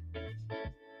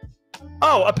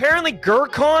 Oh, apparently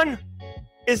GurCon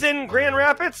is in Grand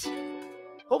Rapids.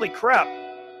 Holy crap.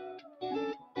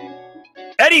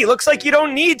 Eddie, looks like you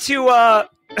don't need to,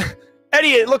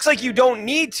 Eddie, it looks like you don't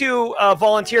need to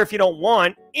volunteer if you don't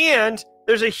want. And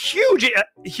there's a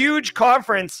huge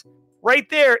conference right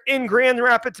there in Grand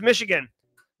Rapids, Michigan.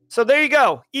 So there you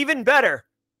go. Even better.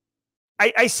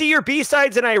 I see your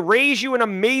B-Sides and I raise you an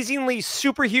amazingly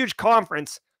super huge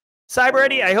conference. Cyber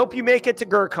Eddie, I hope you make it to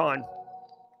GurCon.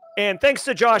 And thanks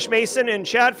to Josh Mason and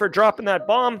Chad for dropping that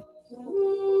bomb.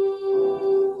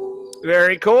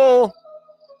 Very cool.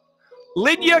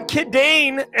 Lydia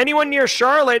Kidane, anyone near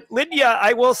Charlotte? Lydia,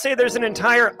 I will say there's an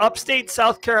entire upstate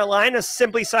South Carolina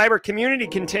Simply Cyber community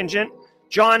contingent.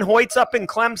 John Hoyt's up in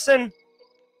Clemson.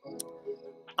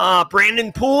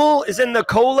 Brandon Poole is in the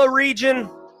Cola region.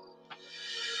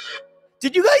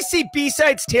 Did you guys see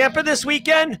B-Sides Tampa this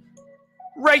weekend?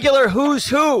 Regular who's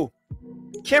who.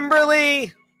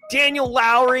 Kimberly, Daniel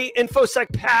Lowry,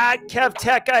 InfoSec Pat, Kev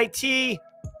Tech IT.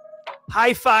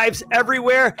 High fives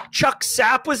everywhere. Chuck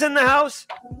Sapp was in the house.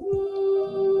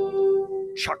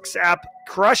 Chuck Sapp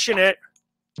crushing it.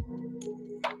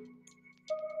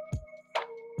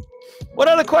 What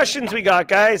other questions we got,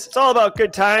 guys? It's all about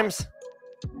good times.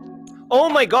 Oh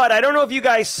my God, I don't know if you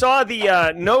guys saw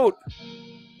the note,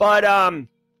 but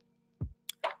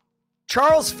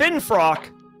Charles Finfrock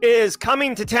is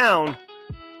coming to town.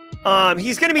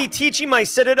 He's going to be teaching my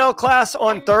Citadel class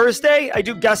on Thursday. I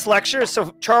do guest lectures,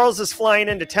 so Charles is flying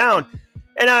into town.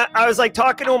 And I was like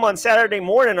talking to him on Saturday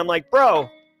morning. I'm like, bro,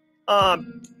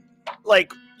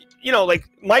 like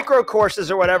micro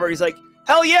courses or whatever. He's like,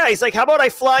 hell yeah. He's like, how about I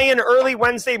fly in early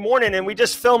Wednesday morning and we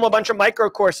just film a bunch of micro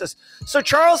courses. So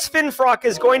Charles Finfrock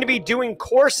is going to be doing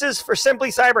courses for Simply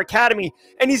Cyber Academy,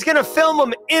 and he's going to film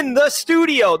them in the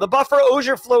studio, the Buffer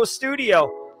Ozerflow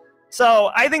studio. So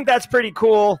I think that's pretty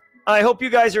cool. I hope you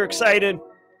guys are excited.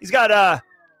 He's got a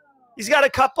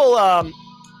couple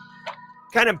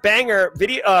kind of banger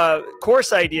video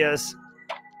course ideas.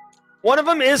 One of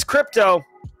them is crypto.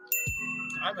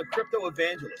 I'm a crypto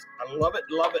evangelist. I love it,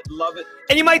 love it, love it.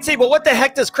 And you might say, well, what the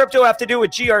heck does crypto have to do with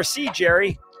GRC,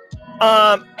 Jerry?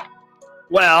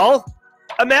 Well,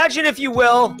 imagine, if you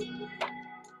will,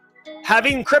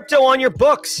 having crypto on your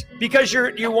books because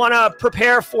you want to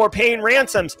prepare for paying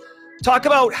ransoms. Talk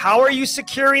about how are you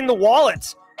securing the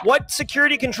wallets? What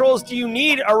security controls do you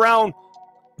need around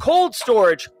cold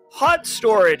storage, hot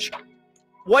storage?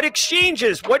 What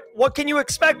exchanges? What can you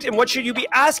expect, and what should you be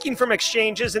asking from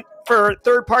exchanges for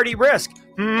third-party risk?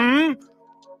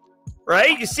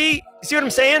 Right? You see what I'm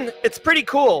saying? It's pretty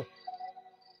cool.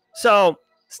 So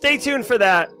stay tuned for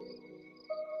that.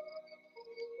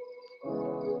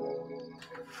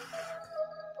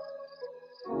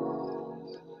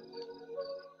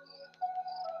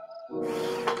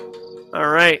 All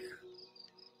right.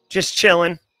 Just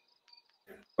chilling.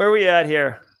 Where are we at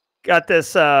here? Got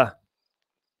this.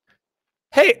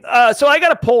 Hey, so I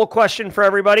got a poll question for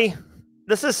everybody.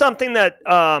 This is something that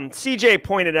CJ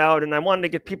pointed out, and I wanted to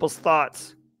get people's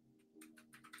thoughts.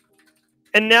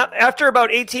 And now, after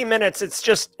about 18 minutes, it's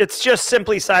just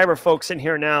Simply Cyber folks in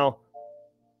here now.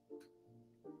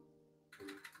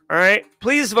 All right,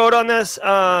 please vote on this.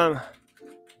 I'm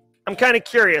kind of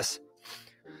curious.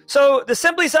 So the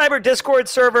Simply Cyber Discord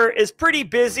server is pretty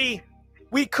busy.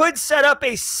 We could set up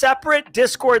a separate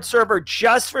Discord server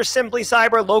just for Simply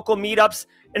Cyber local meetups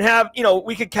and have,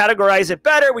 we could categorize it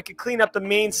better. We could clean up the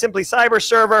main Simply Cyber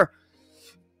server.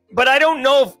 But I don't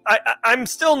know if I'm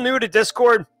still new to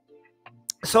Discord.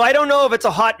 So I don't know if it's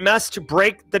a hot mess to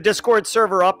break the Discord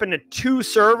server up into 2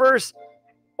 servers,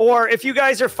 or if you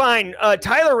guys are fine.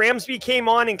 Tyler Ramsby came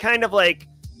on and kind of like,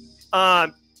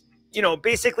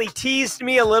 basically teased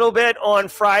me a little bit on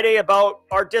Friday about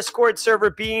our Discord server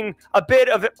being a bit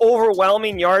of an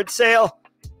overwhelming yard sale.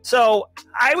 So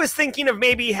I was thinking of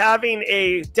maybe having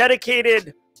a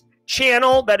dedicated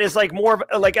channel that is like more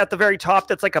of like at the very top,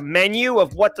 that's like a menu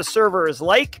of what the server is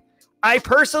like. I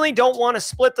personally don't want to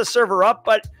split the server up,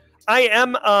 but I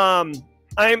am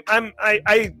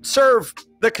I serve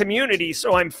the community,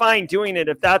 so I'm fine doing it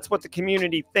if that's what the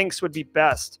community thinks would be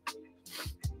best.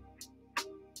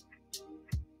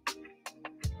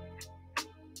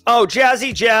 Oh,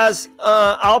 Jazzy Jazz,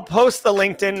 I'll post the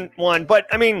LinkedIn one, but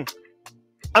I mean,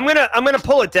 I'm gonna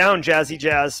pull it down, Jazzy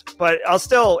Jazz, but I'll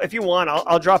still, if you want,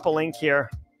 I'll drop a link here.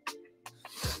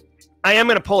 I am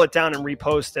gonna pull it down and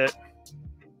repost it.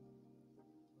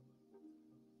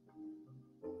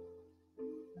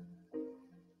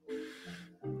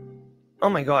 Oh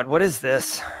my God, what is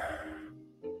this?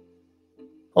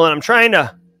 Hold on, I'm trying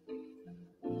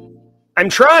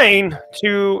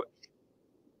to.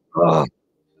 Oh,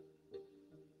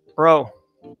 bro.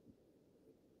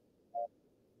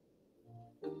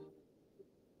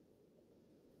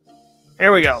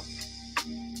 Here we go.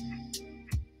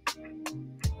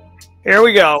 Here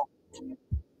we go.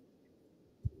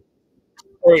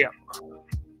 There we go.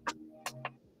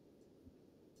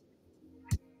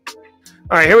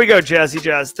 All right, here we go, Jazzy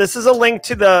Jazz. This is a link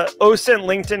to the OSINT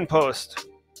LinkedIn post.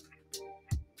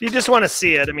 If you just want to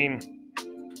see it, I mean,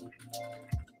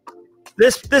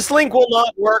 this link will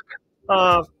not work.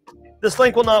 This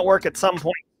link will not work at some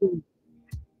point. Oh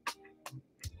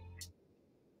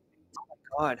my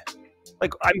God,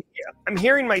 like I'm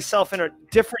hearing myself in a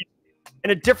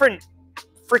different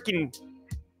freaking.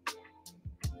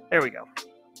 There we go.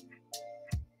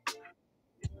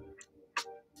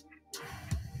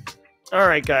 All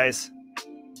right, guys.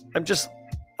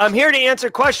 I'm here to answer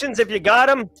questions if you got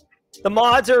them. The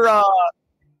mods are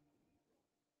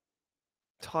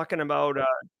talking about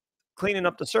cleaning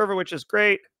up the server, which is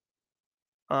great.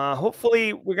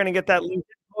 Hopefully, we're going to get that link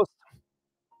post.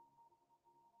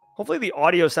 Hopefully, the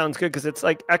audio sounds good because it's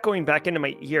like echoing back into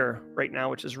my ear right now,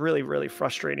 which is really, really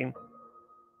frustrating.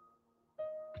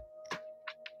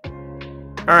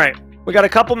 All right. We got a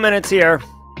couple minutes here.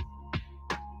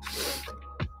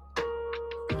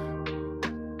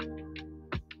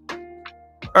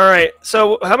 All right,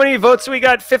 so how many votes do we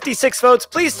got? 56 votes.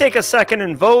 Please take a second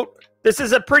and vote. This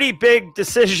is a pretty big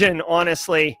decision,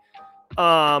 honestly,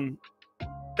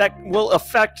 that will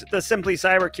affect the Simply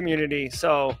Cyber community.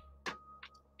 So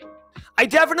I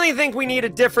definitely think we need a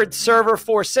different server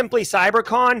for Simply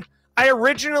CyberCon. I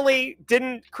originally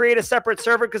didn't create a separate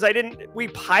server because we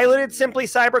piloted Simply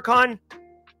CyberCon,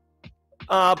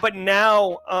 but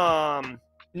now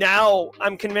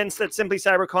I'm convinced that Simply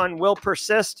CyberCon will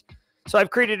persist. So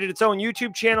I've created its own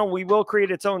YouTube channel. We will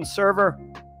create its own server.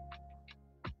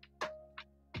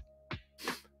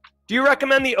 Do you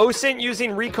recommend the OSINT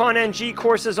using Recon NG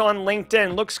courses on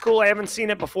LinkedIn? Looks cool. I haven't seen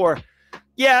it before.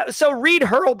 Yeah, so Reed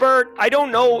Hurlbert, I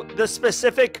don't know the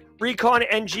specific Recon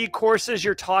NG courses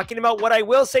you're talking about. What I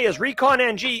will say is Recon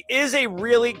NG is a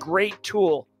really great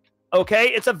tool. Okay,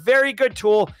 it's a very good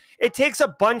tool. It takes a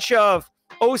bunch of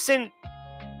OSINT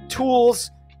tools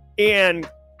and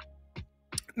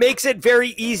makes it very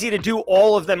easy to do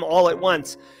all of them all at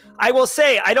once. I will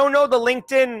say, I don't know the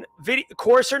LinkedIn video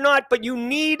course or not, but you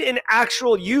need an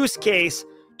actual use case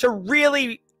to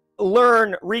really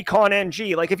learn Recon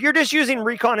NG. Like if you're just using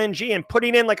Recon NG and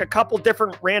putting in like a couple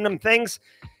different random things,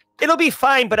 it'll be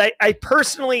fine. But I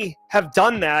personally have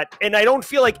done that, and I don't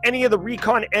feel like any of the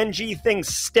Recon NG things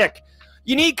stick.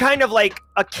 You need kind of like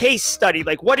a case study.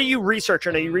 Like, what are you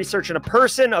researching? Are you researching a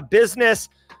person, a business,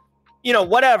 you know,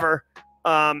 whatever?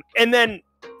 And then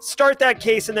start that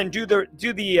case, and then do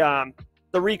the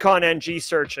Recon NG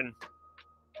searching.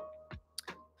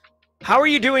 How are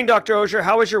you doing, Dr. Ozier?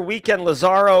 How was your weekend?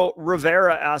 Lazaro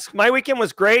Rivera asks. My weekend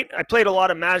was great. I played a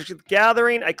lot of Magic the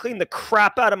Gathering. I cleaned the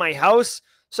crap out of my house,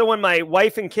 so when my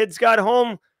wife and kids got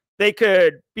home, they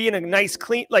could be in a nice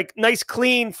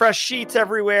clean, fresh sheets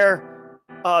everywhere,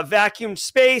 vacuumed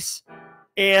space,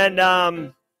 and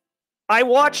I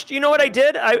watched. You know what I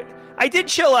did? I did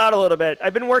chill out a little bit.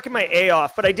 I've been working my A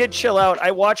off, but I did chill out.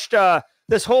 I watched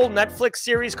this whole Netflix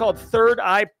series called Third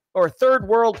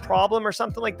World Problem or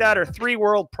something like that, or Three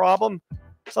World Problem,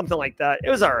 something like that. It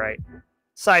was all right.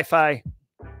 Sci-fi.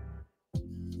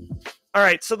 All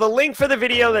right, so the link for the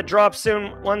video that drops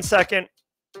soon. 1 second.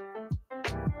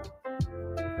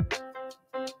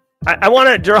 I want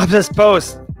to drop this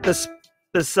post, this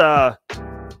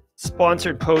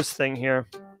sponsored post thing here.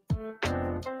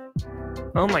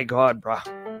 Oh my God, bro.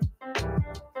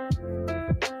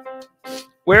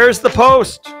 Where's the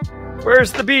post?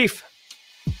 Where's the beef?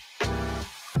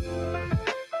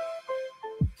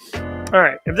 All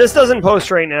right, if this doesn't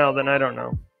post right now, then I don't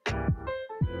know.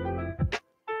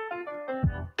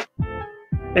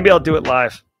 Maybe I'll do it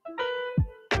live.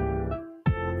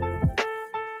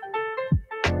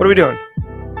 What are we doing?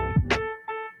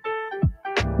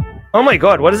 Oh my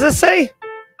God, what does this say?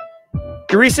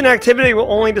 Your recent activity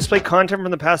will only display content from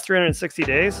the past 360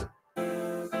 days.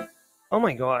 Oh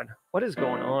my God, what is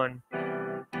going on?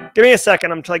 Give me a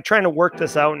second. I'm like trying to work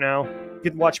this out now. You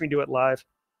can watch me do it live.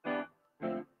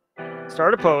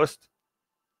 Start a post.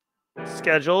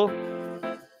 Schedule.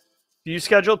 View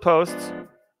scheduled posts.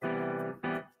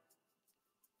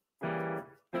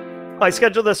 I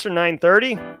scheduled this for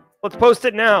 9:30. Let's post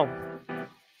it now.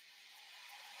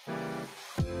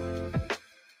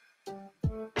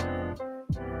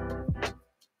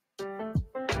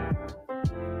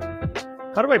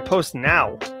 How do I post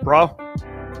now, bro?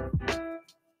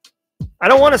 I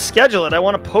don't want to schedule it. I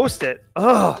want to post it.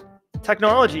 Ugh.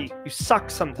 Technology. You suck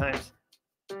sometimes.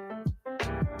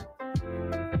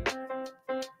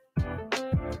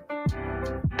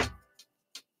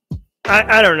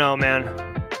 I don't know, man.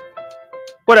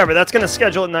 Whatever. That's going to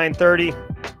schedule at 9:30.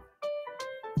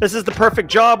 This is The Perfect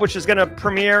Job, which is going to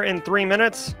premiere in 3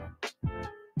 minutes.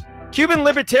 Cuban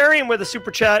Libertarian with a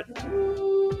super chat.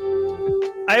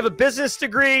 I have a business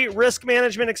degree, risk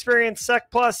management experience, Sec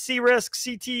Plus, C-Risk,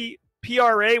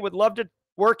 CTPRA. Would love to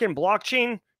work in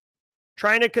blockchain.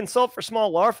 Trying to consult for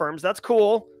small law firms. That's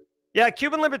cool. Yeah,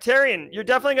 Cuban Libertarian. You're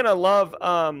definitely going to love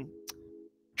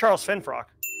Charles Finfrock.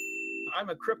 I'm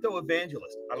a crypto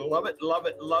evangelist. I love it, love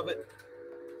it, love it.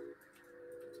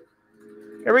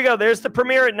 Here we go. There's the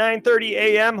premiere at 9:30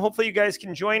 a.m. Hopefully you guys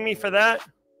can join me for that.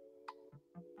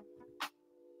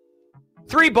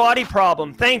 3 Body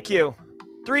Problem. Thank you.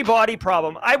 3 Body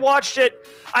Problem. I watched it.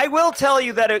 I will tell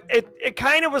you that it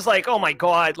kind of was like, oh my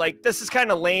God, like this is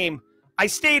kind of lame. I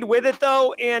stayed with it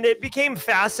though, and it became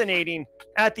fascinating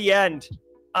at the end.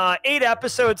 8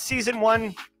 episodes. Season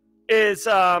 1 is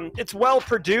it's well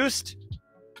produced.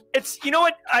 It's you know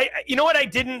what I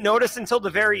didn't notice until the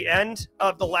very end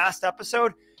of the last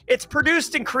episode. It's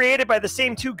produced and created by the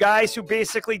same 2 guys who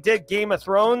basically did Game of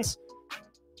Thrones.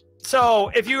 So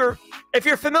if you're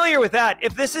familiar with that,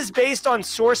 if this is based on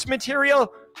source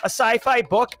material, a sci-fi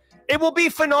book, it will be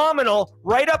phenomenal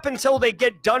right up until they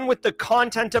get done with the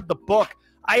content of the book.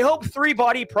 I hope 3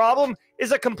 Body Problem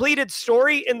is a completed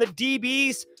story in the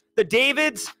DBs, the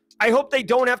Davids. I hope they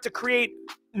don't have to create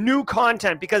new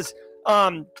content because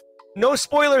no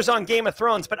spoilers on Game of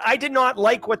Thrones, but I did not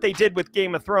like what they did with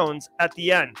Game of Thrones at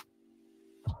the end.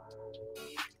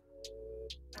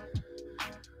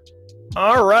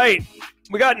 All right.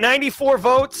 We got 94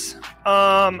 votes.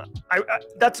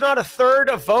 That's not a third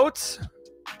of votes.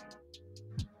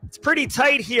 It's pretty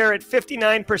tight here at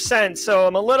 59%, so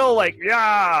I'm a little like,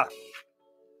 yeah.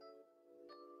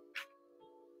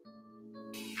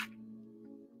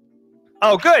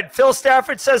 Oh, good. Phil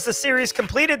Stafford says the series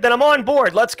completed. Then I'm on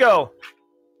board. Let's go.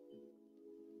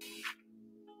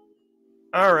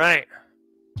 All right.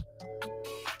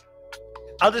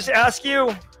 I'll just ask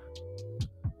you.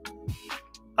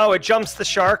 Oh, it jumps the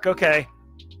shark. Okay.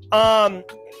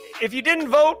 If you didn't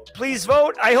vote, please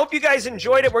vote. I hope you guys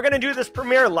enjoyed it. We're going to do this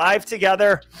premiere live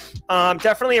together.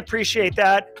 Definitely appreciate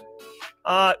that.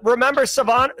 Remember,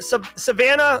 Savannah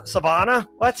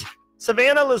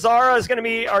Lazara is going to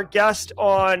be our guest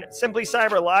on Simply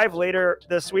Cyber Live later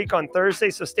this week on Thursday,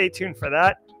 so stay tuned for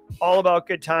that. All about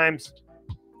good times.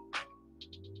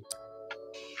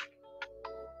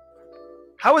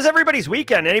 How was everybody's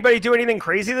weekend? Anybody do anything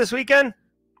crazy this weekend?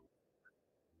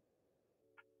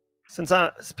 Since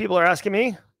people are asking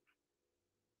me.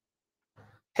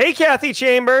 Hey, Kathy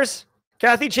Chambers.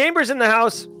 Kathy Chambers in the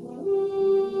house.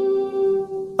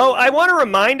 Oh, I want to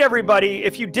remind everybody,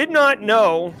 if you did not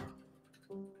know,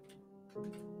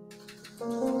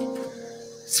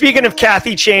 speaking of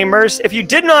Kathy Chambers, if you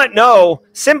did not know,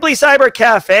 Simply Cyber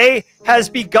Cafe has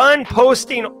begun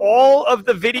posting all of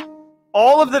the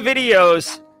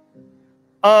videos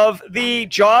of the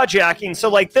jaw jacking. So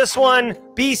like this one,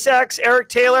 B-Sex, Eric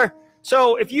Taylor.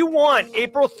 So if you want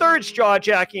April 3rd's jaw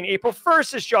jacking, April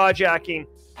 1st is jaw jacking,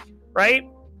 right?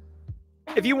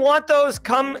 If you want those,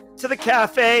 come to the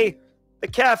cafe. The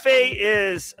cafe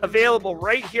is available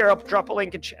right here. I'll drop a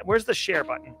link. Where's the share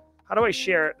button? How do I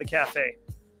share the cafe?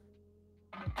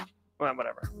 Well,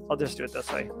 whatever. I'll just do it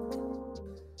this way.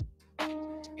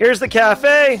 Here's the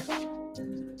cafe.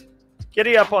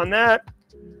 Giddy up on that.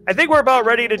 I think we're about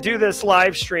ready to do this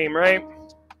live stream, right?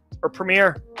 Or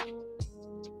premiere.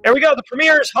 There we go. The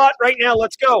premiere is hot right now.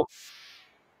 Let's go.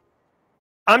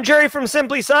 I'm Jerry from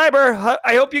Simply Cyber.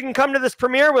 I hope you can come to this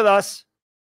premiere with us.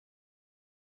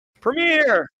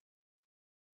 Premiere.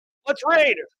 Let's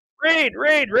raid. Raid.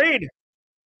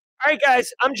 All right, guys.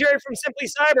 I'm Jerry from Simply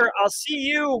Cyber. I'll see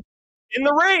you in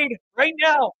the raid right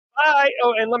now. Bye.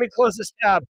 Oh, and let me close this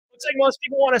tab. Looks like most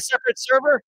people want a separate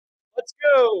server. Let's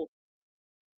go.